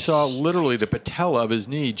 yeah, I saw literally the patella of his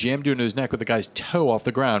knee jammed into his neck with the guy's toe off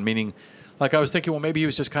the ground, meaning, like I was thinking, well, maybe he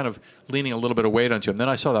was just kind of leaning a little bit of weight onto him. Then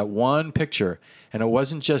I saw that one picture, and it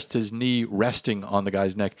wasn't just his knee resting on the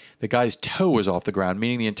guy's neck. The guy's toe was off the ground,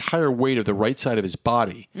 meaning the entire weight of the right side of his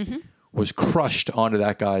body was crushed onto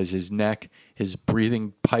that guy's his neck, his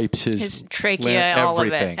breathing pipes, his trachea, all of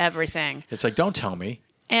it, everything. It's like, don't tell me.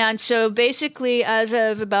 And so basically, as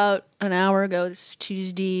of about an hour ago, this is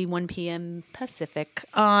Tuesday, 1 p.m. Pacific,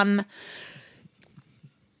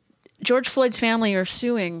 George Floyd's family are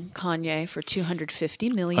suing Kanye for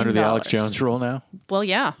 $250 million. Under the Alex Jones rule now? Well,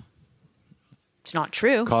 yeah. It's not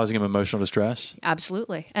true. Causing him emotional distress?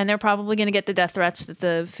 Absolutely. And they're probably going to get the death threats that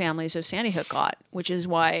the families of Sandy Hook got, which is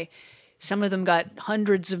why some of them got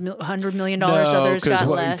 $100 million, others got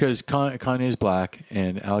less. Because Kanye is black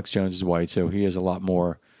and Alex Jones is white, so he has a lot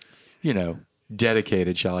more,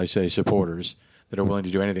 dedicated, shall I say, supporters that are willing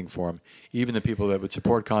to do anything for him. Even the people that would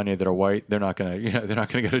support Kanye that are white, they're not going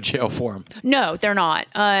to go to jail for him. No, they're not.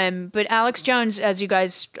 But Alex Jones, as you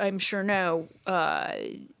guys, I'm sure know,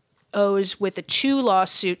 owes with 2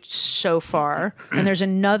 lawsuits so far, and there's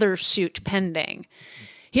another suit pending.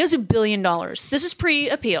 He owes $1 billion. This is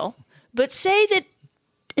pre-appeal, but say that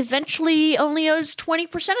eventually only owes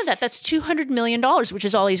 20% of that. That's $200 million, which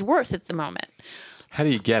is all he's worth at the moment. How do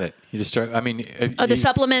you get it? You just start. I mean, the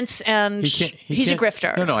supplements, and he's a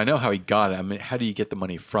grifter. No, I know how he got it. I mean, how do you get the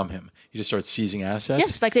money from him? You just start seizing assets.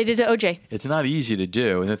 Yes, like they did to OJ. It's not easy to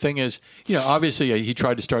do, and the thing is, obviously, he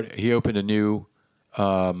tried to start. He opened a new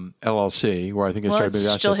LLC where I think it started.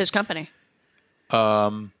 It's still his company.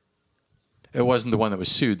 It wasn't the one that was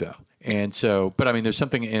sued, though, and so. But I mean, there's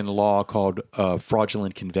something in law called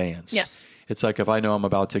fraudulent conveyance. Yes. It's like if I know I'm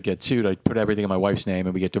about to get sued, I put everything in my wife's name,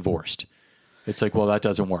 and we get divorced. It's like, well, that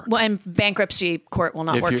doesn't work. Well, and bankruptcy court will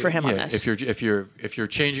not work for him on this. If you're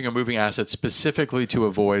changing or moving assets specifically to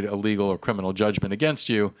avoid a legal or criminal judgment against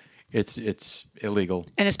you, it's illegal.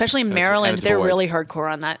 And especially in Maryland, they're really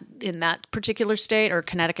hardcore on that in that particular state, or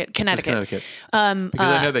Connecticut. It's Connecticut. Because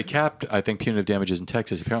I know they capped, I think, punitive damages in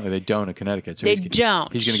Texas. Apparently, they don't in Connecticut. So they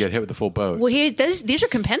don't. He's going to get hit with the full boat. Well, these are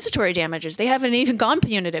compensatory damages. They haven't even gone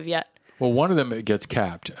punitive yet. Well, one of them gets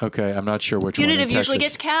capped. Okay, I'm not sure which one. Punitive usually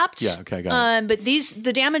gets capped. Yeah, okay, got it. But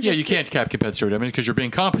the damages. Yeah, you can't cap compensatory damage because you're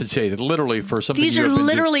being compensated literally for something. These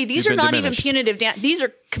are not even punitive. These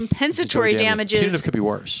are compensatory damages. Punitive could be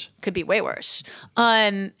worse. Could be way worse.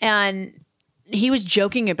 And he was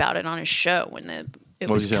joking about it on his show when it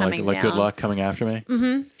was coming down. Like good luck coming after me.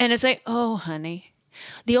 Mm-hmm. And it's like, oh, honey,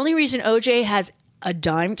 the only reason OJ has a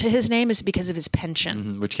dime to his name is because of his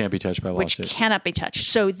pension, which can't be touched by lawsuit. Which cannot be touched.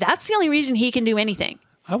 So that's the only reason he can do anything.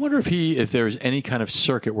 I wonder if there's any kind of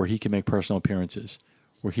circuit where he can make personal appearances,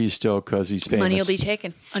 where he's still, because he's famous. Money will be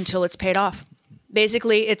taken until it's paid off.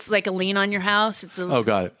 Basically, it's like a lien on your house. It's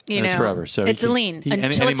got it. It's forever. So it's a lien until any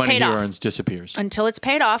it's money paid he off. earns disappears until it's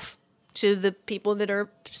paid off to the people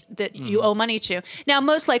that you owe money to. Now,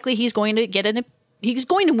 most likely, he's going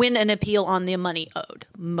to win an appeal on the money owed,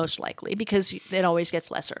 most likely, because it always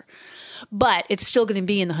gets lesser. But it's still going to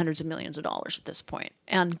be in the hundreds of millions of dollars at this point.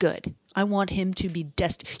 And good. I want him to be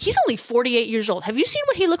He's only 48 years old. Have you seen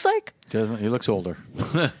what he looks like? He looks older.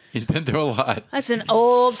 He's been through a lot. That's an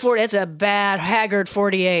old 40. That's a bad, haggard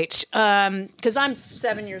 48. Because I'm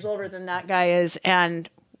 7 years older than that guy is. And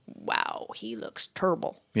wow, he looks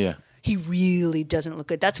terrible. Yeah. He really doesn't look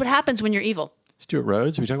good. That's what happens when you're evil. Stuart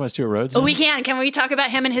Rhodes? Are we talking about Stuart Rhodes? Oh, we can. Can we talk about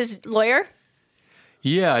him and his lawyer?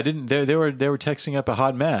 Yeah, I didn't. They were texting up a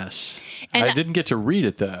hot mess. And I didn't get to read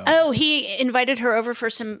it though. Oh, he invited her over for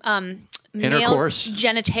some intercourse,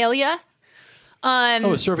 genitalia.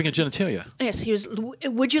 Serving a genitalia. Yes, he was.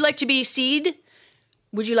 Would you like to be seed?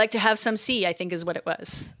 Would you like to have some C? I think is what it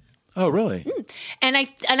was. Oh, really? And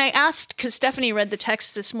I asked, because Stephanie read the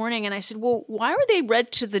text this morning, and I said, well, why were they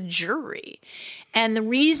read to the jury? And the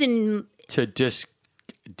reason To take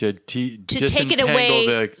it away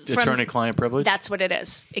the from attorney-client privilege? That's what it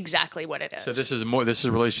is. Exactly what it is. So this is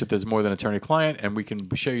a relationship that's more than attorney-client, and we can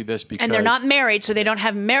show you this because... And they're not married, so they don't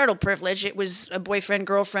have marital privilege. It was a boyfriend,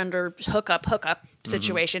 girlfriend, or hookup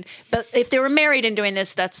situation. But if they were married and doing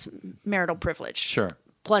this, that's marital privilege. Sure.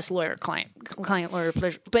 Plus client lawyer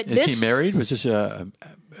privilege. But Is he married? Was this Stuart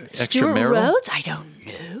extramarital? Rhodes? I don't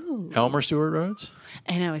know. Elmer Stuart Rhodes?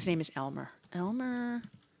 I know his name is Elmer. Elmer.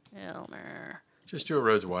 Just Stuart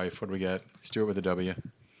Rhodes' wife. What do we get? Stuart with a W.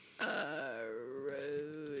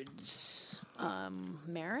 Rhodes.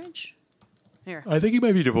 Marriage? Here. I think he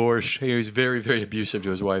might be divorced. He was very, very abusive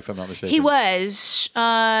to his wife, if I'm not mistaken. He was. What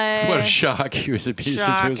a shock. He was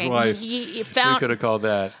abusive to his wife. He We could have called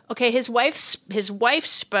that. Okay, his wife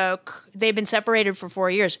spoke. They've been separated for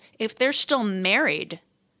 4 years. If they're still married,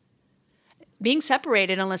 being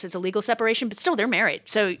separated, unless it's a legal separation, but still they're married.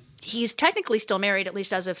 So he's technically still married, at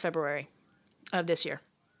least as of February of this year.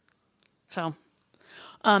 So,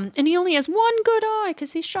 and he only has one good eye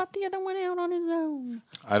because he shot the other one out on his own.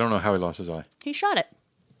 I don't know how he lost his eye. He shot it.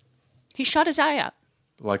 He shot his eye out.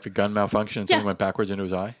 Like the gun malfunction and something went backwards into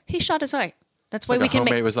his eye? He shot his eye. That's Like why we can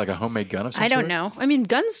make... It was like a homemade gun of some I don't sort? know. I mean,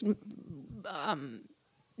 guns...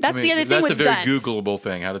 that's the other thing that's with a very guns. Googleable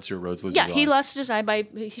thing. How did Stuart Rhodes lose his eye? Yeah, he lost his eye by...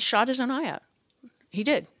 He shot his own eye out. He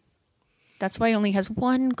did. That's why he only has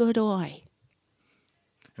one good eye.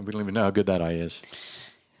 And we don't even know how good that eye is.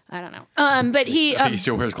 I don't know. But he... I think he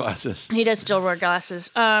still wears glasses. He does still wear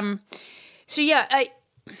glasses. So yeah,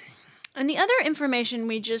 and the other information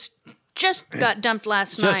we just got dumped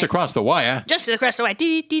last night. Just across the wire. Just across the wire.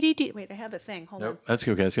 Wait, I have a thing. Hold on. Nope, that's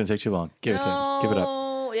okay. It's going to take too long. Give it to him. Give it up.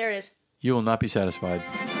 Oh, there it is. You will not be satisfied.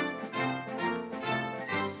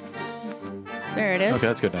 There it is. Okay,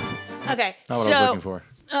 that's good enough. Okay. Not what I was looking for.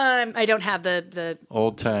 I don't have the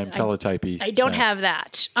Old-time teletypey. I don't sound. have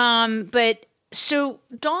that. But so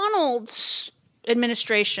Donald's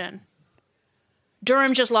administration,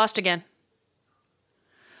 Durham just lost again.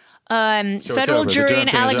 Federal over. The jury Durham in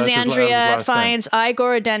thing, that was his Alexandria last thing. finds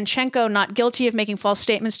Igor Danchenko not guilty of making false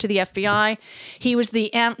statements to the FBI. He was the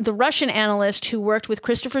Russian analyst who worked with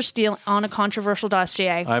Christopher Steele on a controversial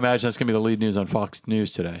dossier. I imagine that's going to be the lead news on Fox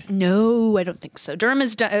News today. No, I don't think so. Durham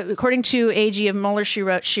is done, according to AG of Mueller. She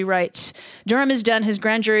writes, Durham is done. His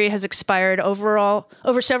grand jury has expired.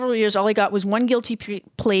 Over several years, all he got was one guilty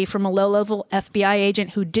plea from a low-level FBI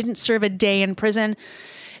agent who didn't serve a day in prison.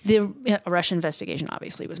 The Russian investigation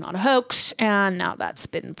obviously was not a hoax, and now that's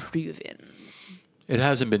been proven. It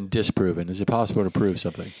hasn't been disproven. Is it possible to prove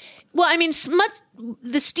something? Well, I mean,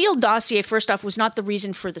 the Steele dossier, first off, was not the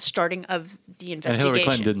reason for the starting of the investigation. And Hillary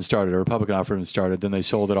Clinton didn't start it. A Republican offered and started. Then they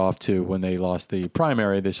sold it off to, when they lost the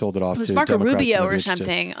primary, they sold it off to Marco Democrats. Rubio or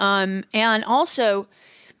something. And also,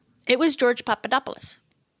 it was George Papadopoulos.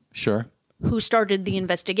 Sure. Who started the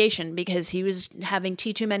investigation because he was having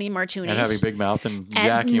too many martinis. And having big mouth and yakking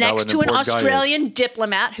and about next what to an important guy is. Australian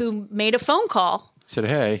diplomat who made a phone call. Said,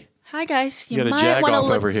 hey. Hi, guys. You got a might jag wanna off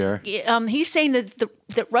look. over here. He's saying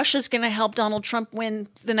that Russia's going to help Donald Trump win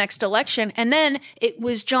the next election. And then it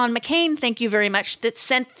was John McCain, thank you very much, that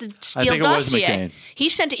sent the Steele I think dossier. it was McCain. He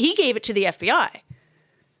sent it. He gave it to the FBI.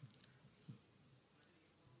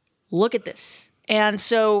 Look at this. And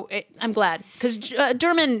so I'm glad. Because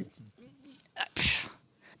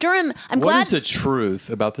Durham, I'm glad. What is the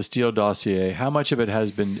truth about the Steele dossier? How much of it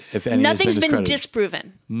has been, if any, Nothing's has been been discredited?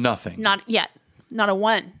 disproven. Nothing. Not yet. Not a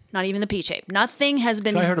one. Not even the P tape. Nothing has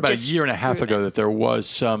been. So I heard about a year and a half disproven. ago that there was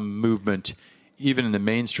some movement, even in the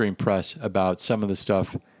mainstream press, about some of the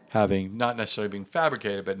stuff having not necessarily being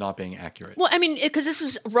fabricated, but not being accurate. Well, I mean, because this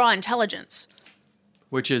was raw intelligence.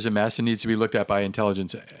 Which is a mess and needs to be looked at by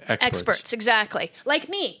intelligence experts. Experts, exactly. Like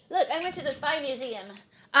me. Look, I went to the Spy Museum.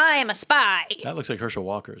 I am a spy. That looks like Herschel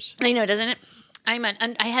Walker's. I know, doesn't it? I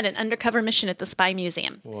had an undercover mission at the Spy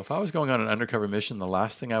Museum. Well, if I was going on an undercover mission, the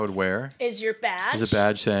last thing I would wear Is your badge? is a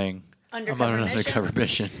badge saying, Undercover I'm on an mission? undercover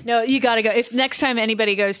mission. No, you got to go. If next time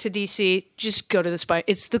anybody goes to DC, just go to the Spy.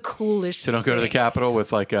 It's the coolest. So don't go to the thing. Capitol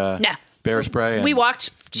with like a bear spray. And We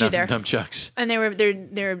walked to there, nunchucks. and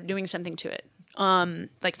they're doing something to it,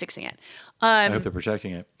 like fixing it. I hope they're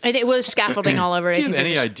protecting it. I think it was scaffolding all over it. Do you have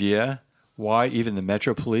any idea why even the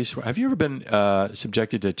Metro Police? Have you ever been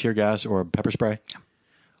subjected to tear gas or pepper spray?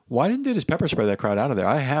 Why didn't they just pepper spray that crowd out of there?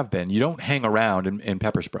 I have been. You don't hang around in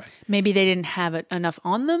pepper spray. Maybe they didn't have it enough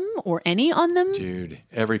on them or any on them. Dude,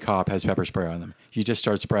 every cop has pepper spray on them. You just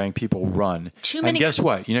start spraying, people run. Too many And guess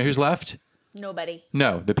what? You know who's left? Nobody.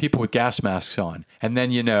 No, the people with gas masks on. And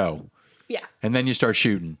then you know. Yeah. And then you start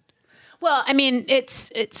shooting. Well, I mean, it's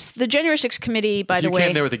the January 6th committee, by the way. You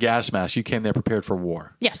came there with a gas mask. You came there prepared for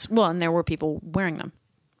war. Yes. Well, and there were people wearing them.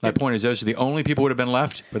 My point is, those are the only people who would have been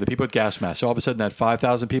left were the people with gas masks. So all of a sudden, that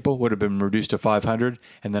 5,000 people would have been reduced to 500,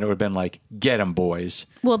 and then it would have been like, get them, boys.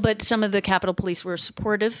 Well, but some of the Capitol Police were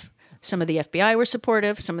supportive. Some of the FBI were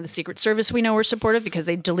supportive. Some of the Secret Service we know were supportive because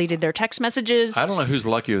they deleted their text messages. I don't know who's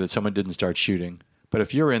luckier that someone didn't start shooting. But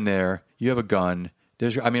if you're in there, you have a gun.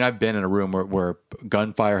 I've been in a room where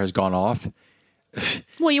gunfire has gone off.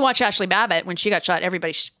 Well, you watch Ashley Babbitt. When she got shot,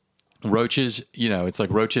 everybody... Roaches, it's like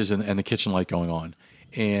roaches and the kitchen light going on.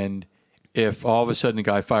 And if all of a sudden a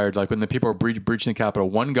guy fired, like when the people were breaching the Capitol,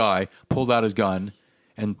 one guy pulled out his gun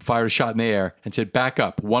and fired a shot in the air and said, back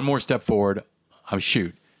up, one more step forward, I'll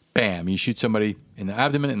shoot. Bam. You shoot somebody in the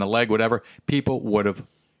abdomen, in the leg, whatever, people would have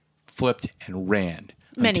flipped and ran.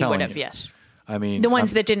 Many would have, yes. I mean, the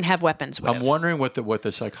ones that didn't have weapons would have. I'm wondering what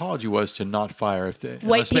the psychology was to not fire.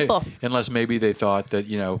 White people. Unless maybe they thought that,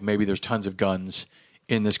 maybe there's tons of guns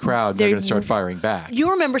in this crowd, they're going to start firing back.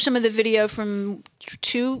 You remember some of the video from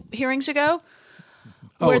 2 hearings ago?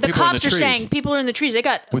 Where the cops are saying people are in the trees. They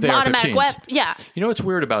got with automatic weapons. Yeah. You know what's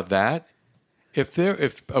weird about that? If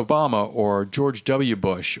Obama or George W.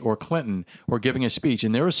 Bush or Clinton were giving a speech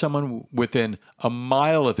and there was someone within a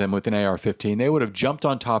mile of him with an AR-15, they would have jumped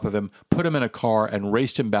on top of him, put him in a car, and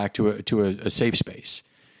raced him back to a safe space.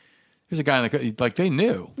 There's a guy like they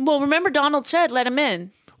knew. Well, remember Donald said, let him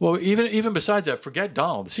in. Well, even besides that, forget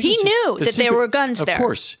Donald. He knew that there were guns there. Of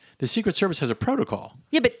course. The Secret Service has a protocol.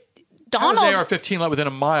 Yeah, but Donald... How was AR-15 let within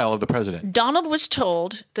a mile of the president? Donald was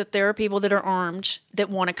told that there are people that are armed that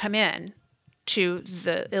want to come in to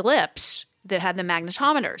the ellipse that had the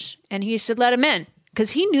magnetometers. And he said, let him in.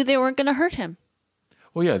 Because he knew they weren't going to hurt him.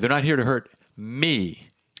 Well, yeah, they're not here to hurt me.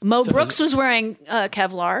 Mo Brooks was wearing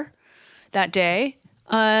Kevlar that day.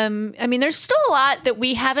 I mean, there's still a lot that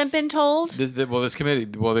we haven't been told. This committee,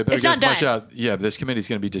 they better get as much out. Yeah, this committee is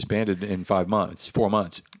going to be disbanded in 4 months.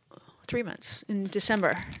 3 months in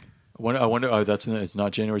December. I wonder. Oh, it's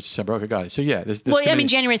not January, it's December. Okay, got it. So yeah, this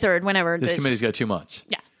January 3rd, whenever. This committee's got 2 months.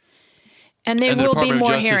 Yeah, and there the will be Department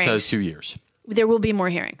more of Justice hearings. has 2 years. There will be more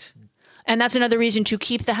hearings, and that's another reason to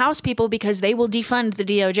keep the House people because they will defund the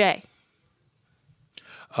DOJ.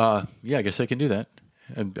 Yeah, I guess they can do that.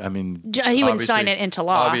 And I mean, he wouldn't sign it into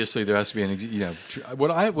law. Obviously, there has to be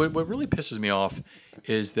what really pisses me off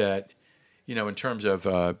is that, in terms of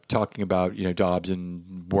talking about Dobbs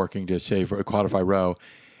and working to codify Roe,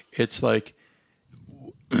 it's like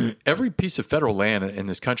every piece of federal land in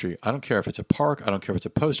this country. I don't care if it's a park. I don't care if it's a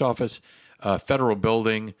post office, a federal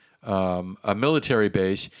building, a military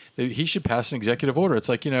base. He should pass an executive order. It's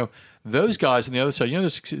like those guys on the other side.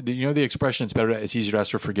 The expression it's easier to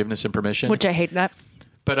ask for forgiveness and permission. Which I hate that.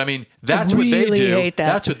 But I mean, that's what they do. Hate that.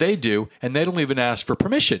 That's what they do, and they don't even ask for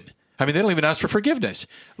permission. I mean, they don't even ask for forgiveness.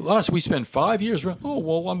 Us, we spend 5 years. Oh,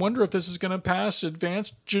 well, I wonder if this is going to pass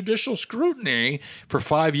advanced judicial scrutiny. For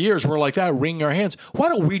 5 years, we're like that, wringing our hands. Why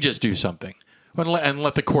don't we just do something and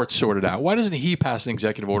let the courts sort it out? Why doesn't he pass an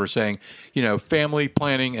executive order saying, family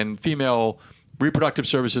planning and female reproductive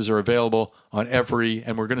services are available on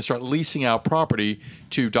and we're going to start leasing out property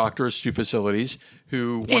to doctors, to facilities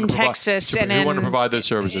who want to provide those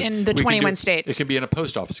services. In the 21 states. It can be in a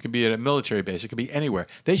post office. It can be at a military base. It can be anywhere.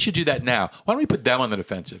 They should do that now. Why don't we put them on the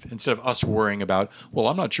defensive instead of us worrying about, well,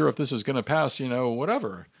 I'm not sure if this is going to pass,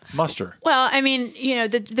 whatever, muster. Well, I mean,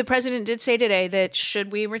 the president did say today that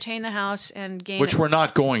should we retain the House and gain... Which we're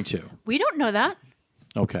not going to. We don't know that.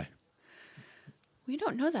 Okay. We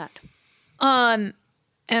don't know that. Why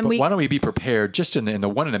don't we be prepared just in the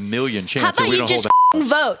 1 in a million chance how about that we you don't just hold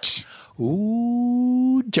vote?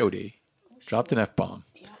 Ooh, Jody. Dropped an F-bomb.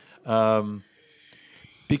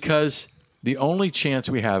 Because the only chance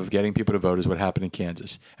we have of getting people to vote is what happened in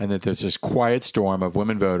Kansas. And that there's this quiet storm of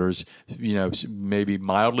women voters, maybe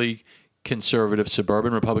mildly conservative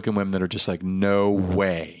suburban Republican women that are just like, no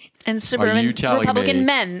way. And suburban Republican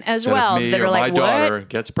men as well that are like, what? My daughter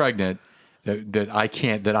gets pregnant, that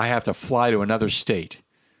I have to fly to another state.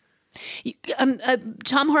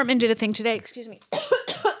 Tom Hartman did a thing today, excuse me,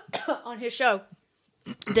 on his show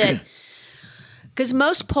that, because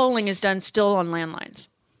most polling is done still on landlines.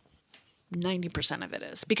 90% of it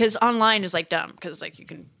is because online is like dumb because like you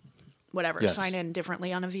can sign in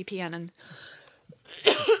differently on a VPN and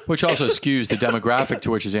which also skews the demographic to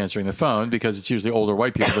which is answering the phone because it's usually older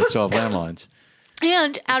white people that still have landlines.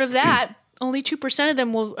 And out of that, only 2% of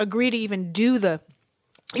them will agree to even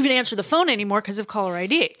answer the phone anymore because of caller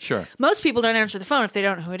ID. Sure. Most people don't answer the phone if they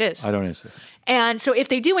don't know who it is. I don't answer. And so if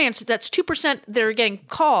they do answer, that's 2% that are getting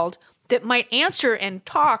called that might answer and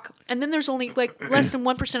talk, and then there's only like less than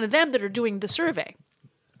 1% of them that are doing the survey.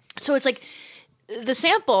 So it's like the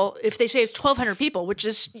sample, if they say it's 1,200 people, which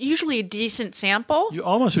is usually a decent sample. You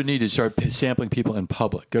almost would need to start sampling people in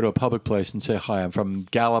public. Go to a public place and say, "Hi, I'm from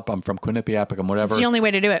Gallup. I'm from Quinnipiac. I'm whatever." It's the only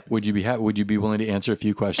way to do it. Would you be willing to answer a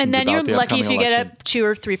few questions? And then about you're the lucky if you election? get 2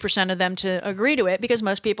 or 3% of them to agree to it, because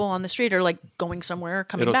most people on the street are like going somewhere,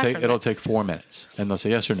 coming back. It'll take 4 minutes, and they'll say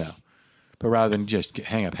yes or no. But rather than just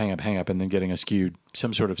hang up, and then getting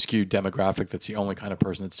some sort of skewed demographic, that's the only kind of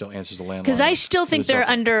person that still answers the landline. Because I still think they're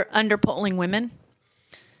under polling women.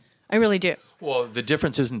 I really do. Well, the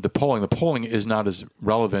difference isn't the polling. The polling is not as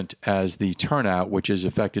relevant as the turnout, which is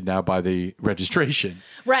affected now by the registration.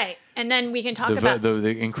 Right. And then we can talk about...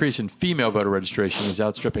 The increase in female voter registration is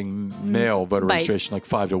outstripping male voter registration like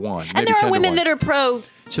 5 to 1. And there are women that are pro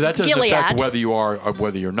So that doesn't Gilead. affect whether you are or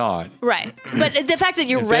whether you're not. Right. But the fact that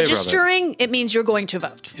you're registering, it means you're going to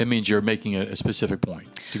vote. It means you're making a specific point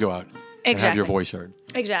to go out and have your voice heard.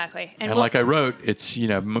 Exactly. And like I wrote, it's,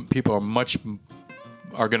 people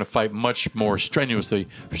are going to fight much more strenuously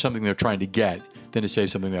for something they're trying to get than to save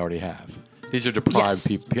something they already have. These are deprived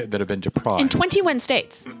people that have been deprived. In 21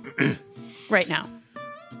 states right now.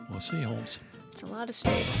 We'll see, Holmes. It's a lot of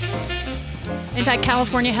states. In fact,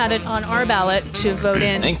 California had it on our ballot to vote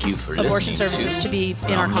in abortion services to be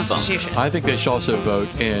in our Constitution. I think they should also vote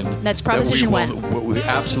in... That's Proposition 1. We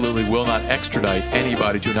absolutely will not extradite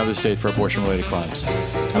anybody to another state for abortion-related crimes.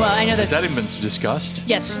 Well, I know that... Has that even been discussed?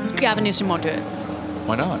 Yes, Gavin Newsom won't do it.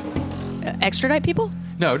 Why not? Extradite people?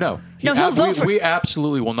 No. He'll vote for... We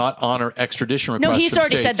absolutely will not honor extradition requests. No, he's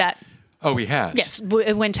already said that. Oh, he has? Yes.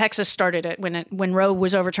 When Texas started it, when Roe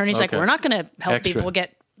was overturned, he's like, we're not going to help people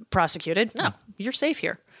get prosecuted. No, you're safe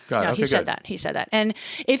here. He said that. He said that. And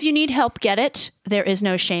if you need help, get it. There is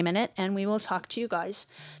no shame in it. And we will talk to you guys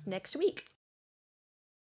next week.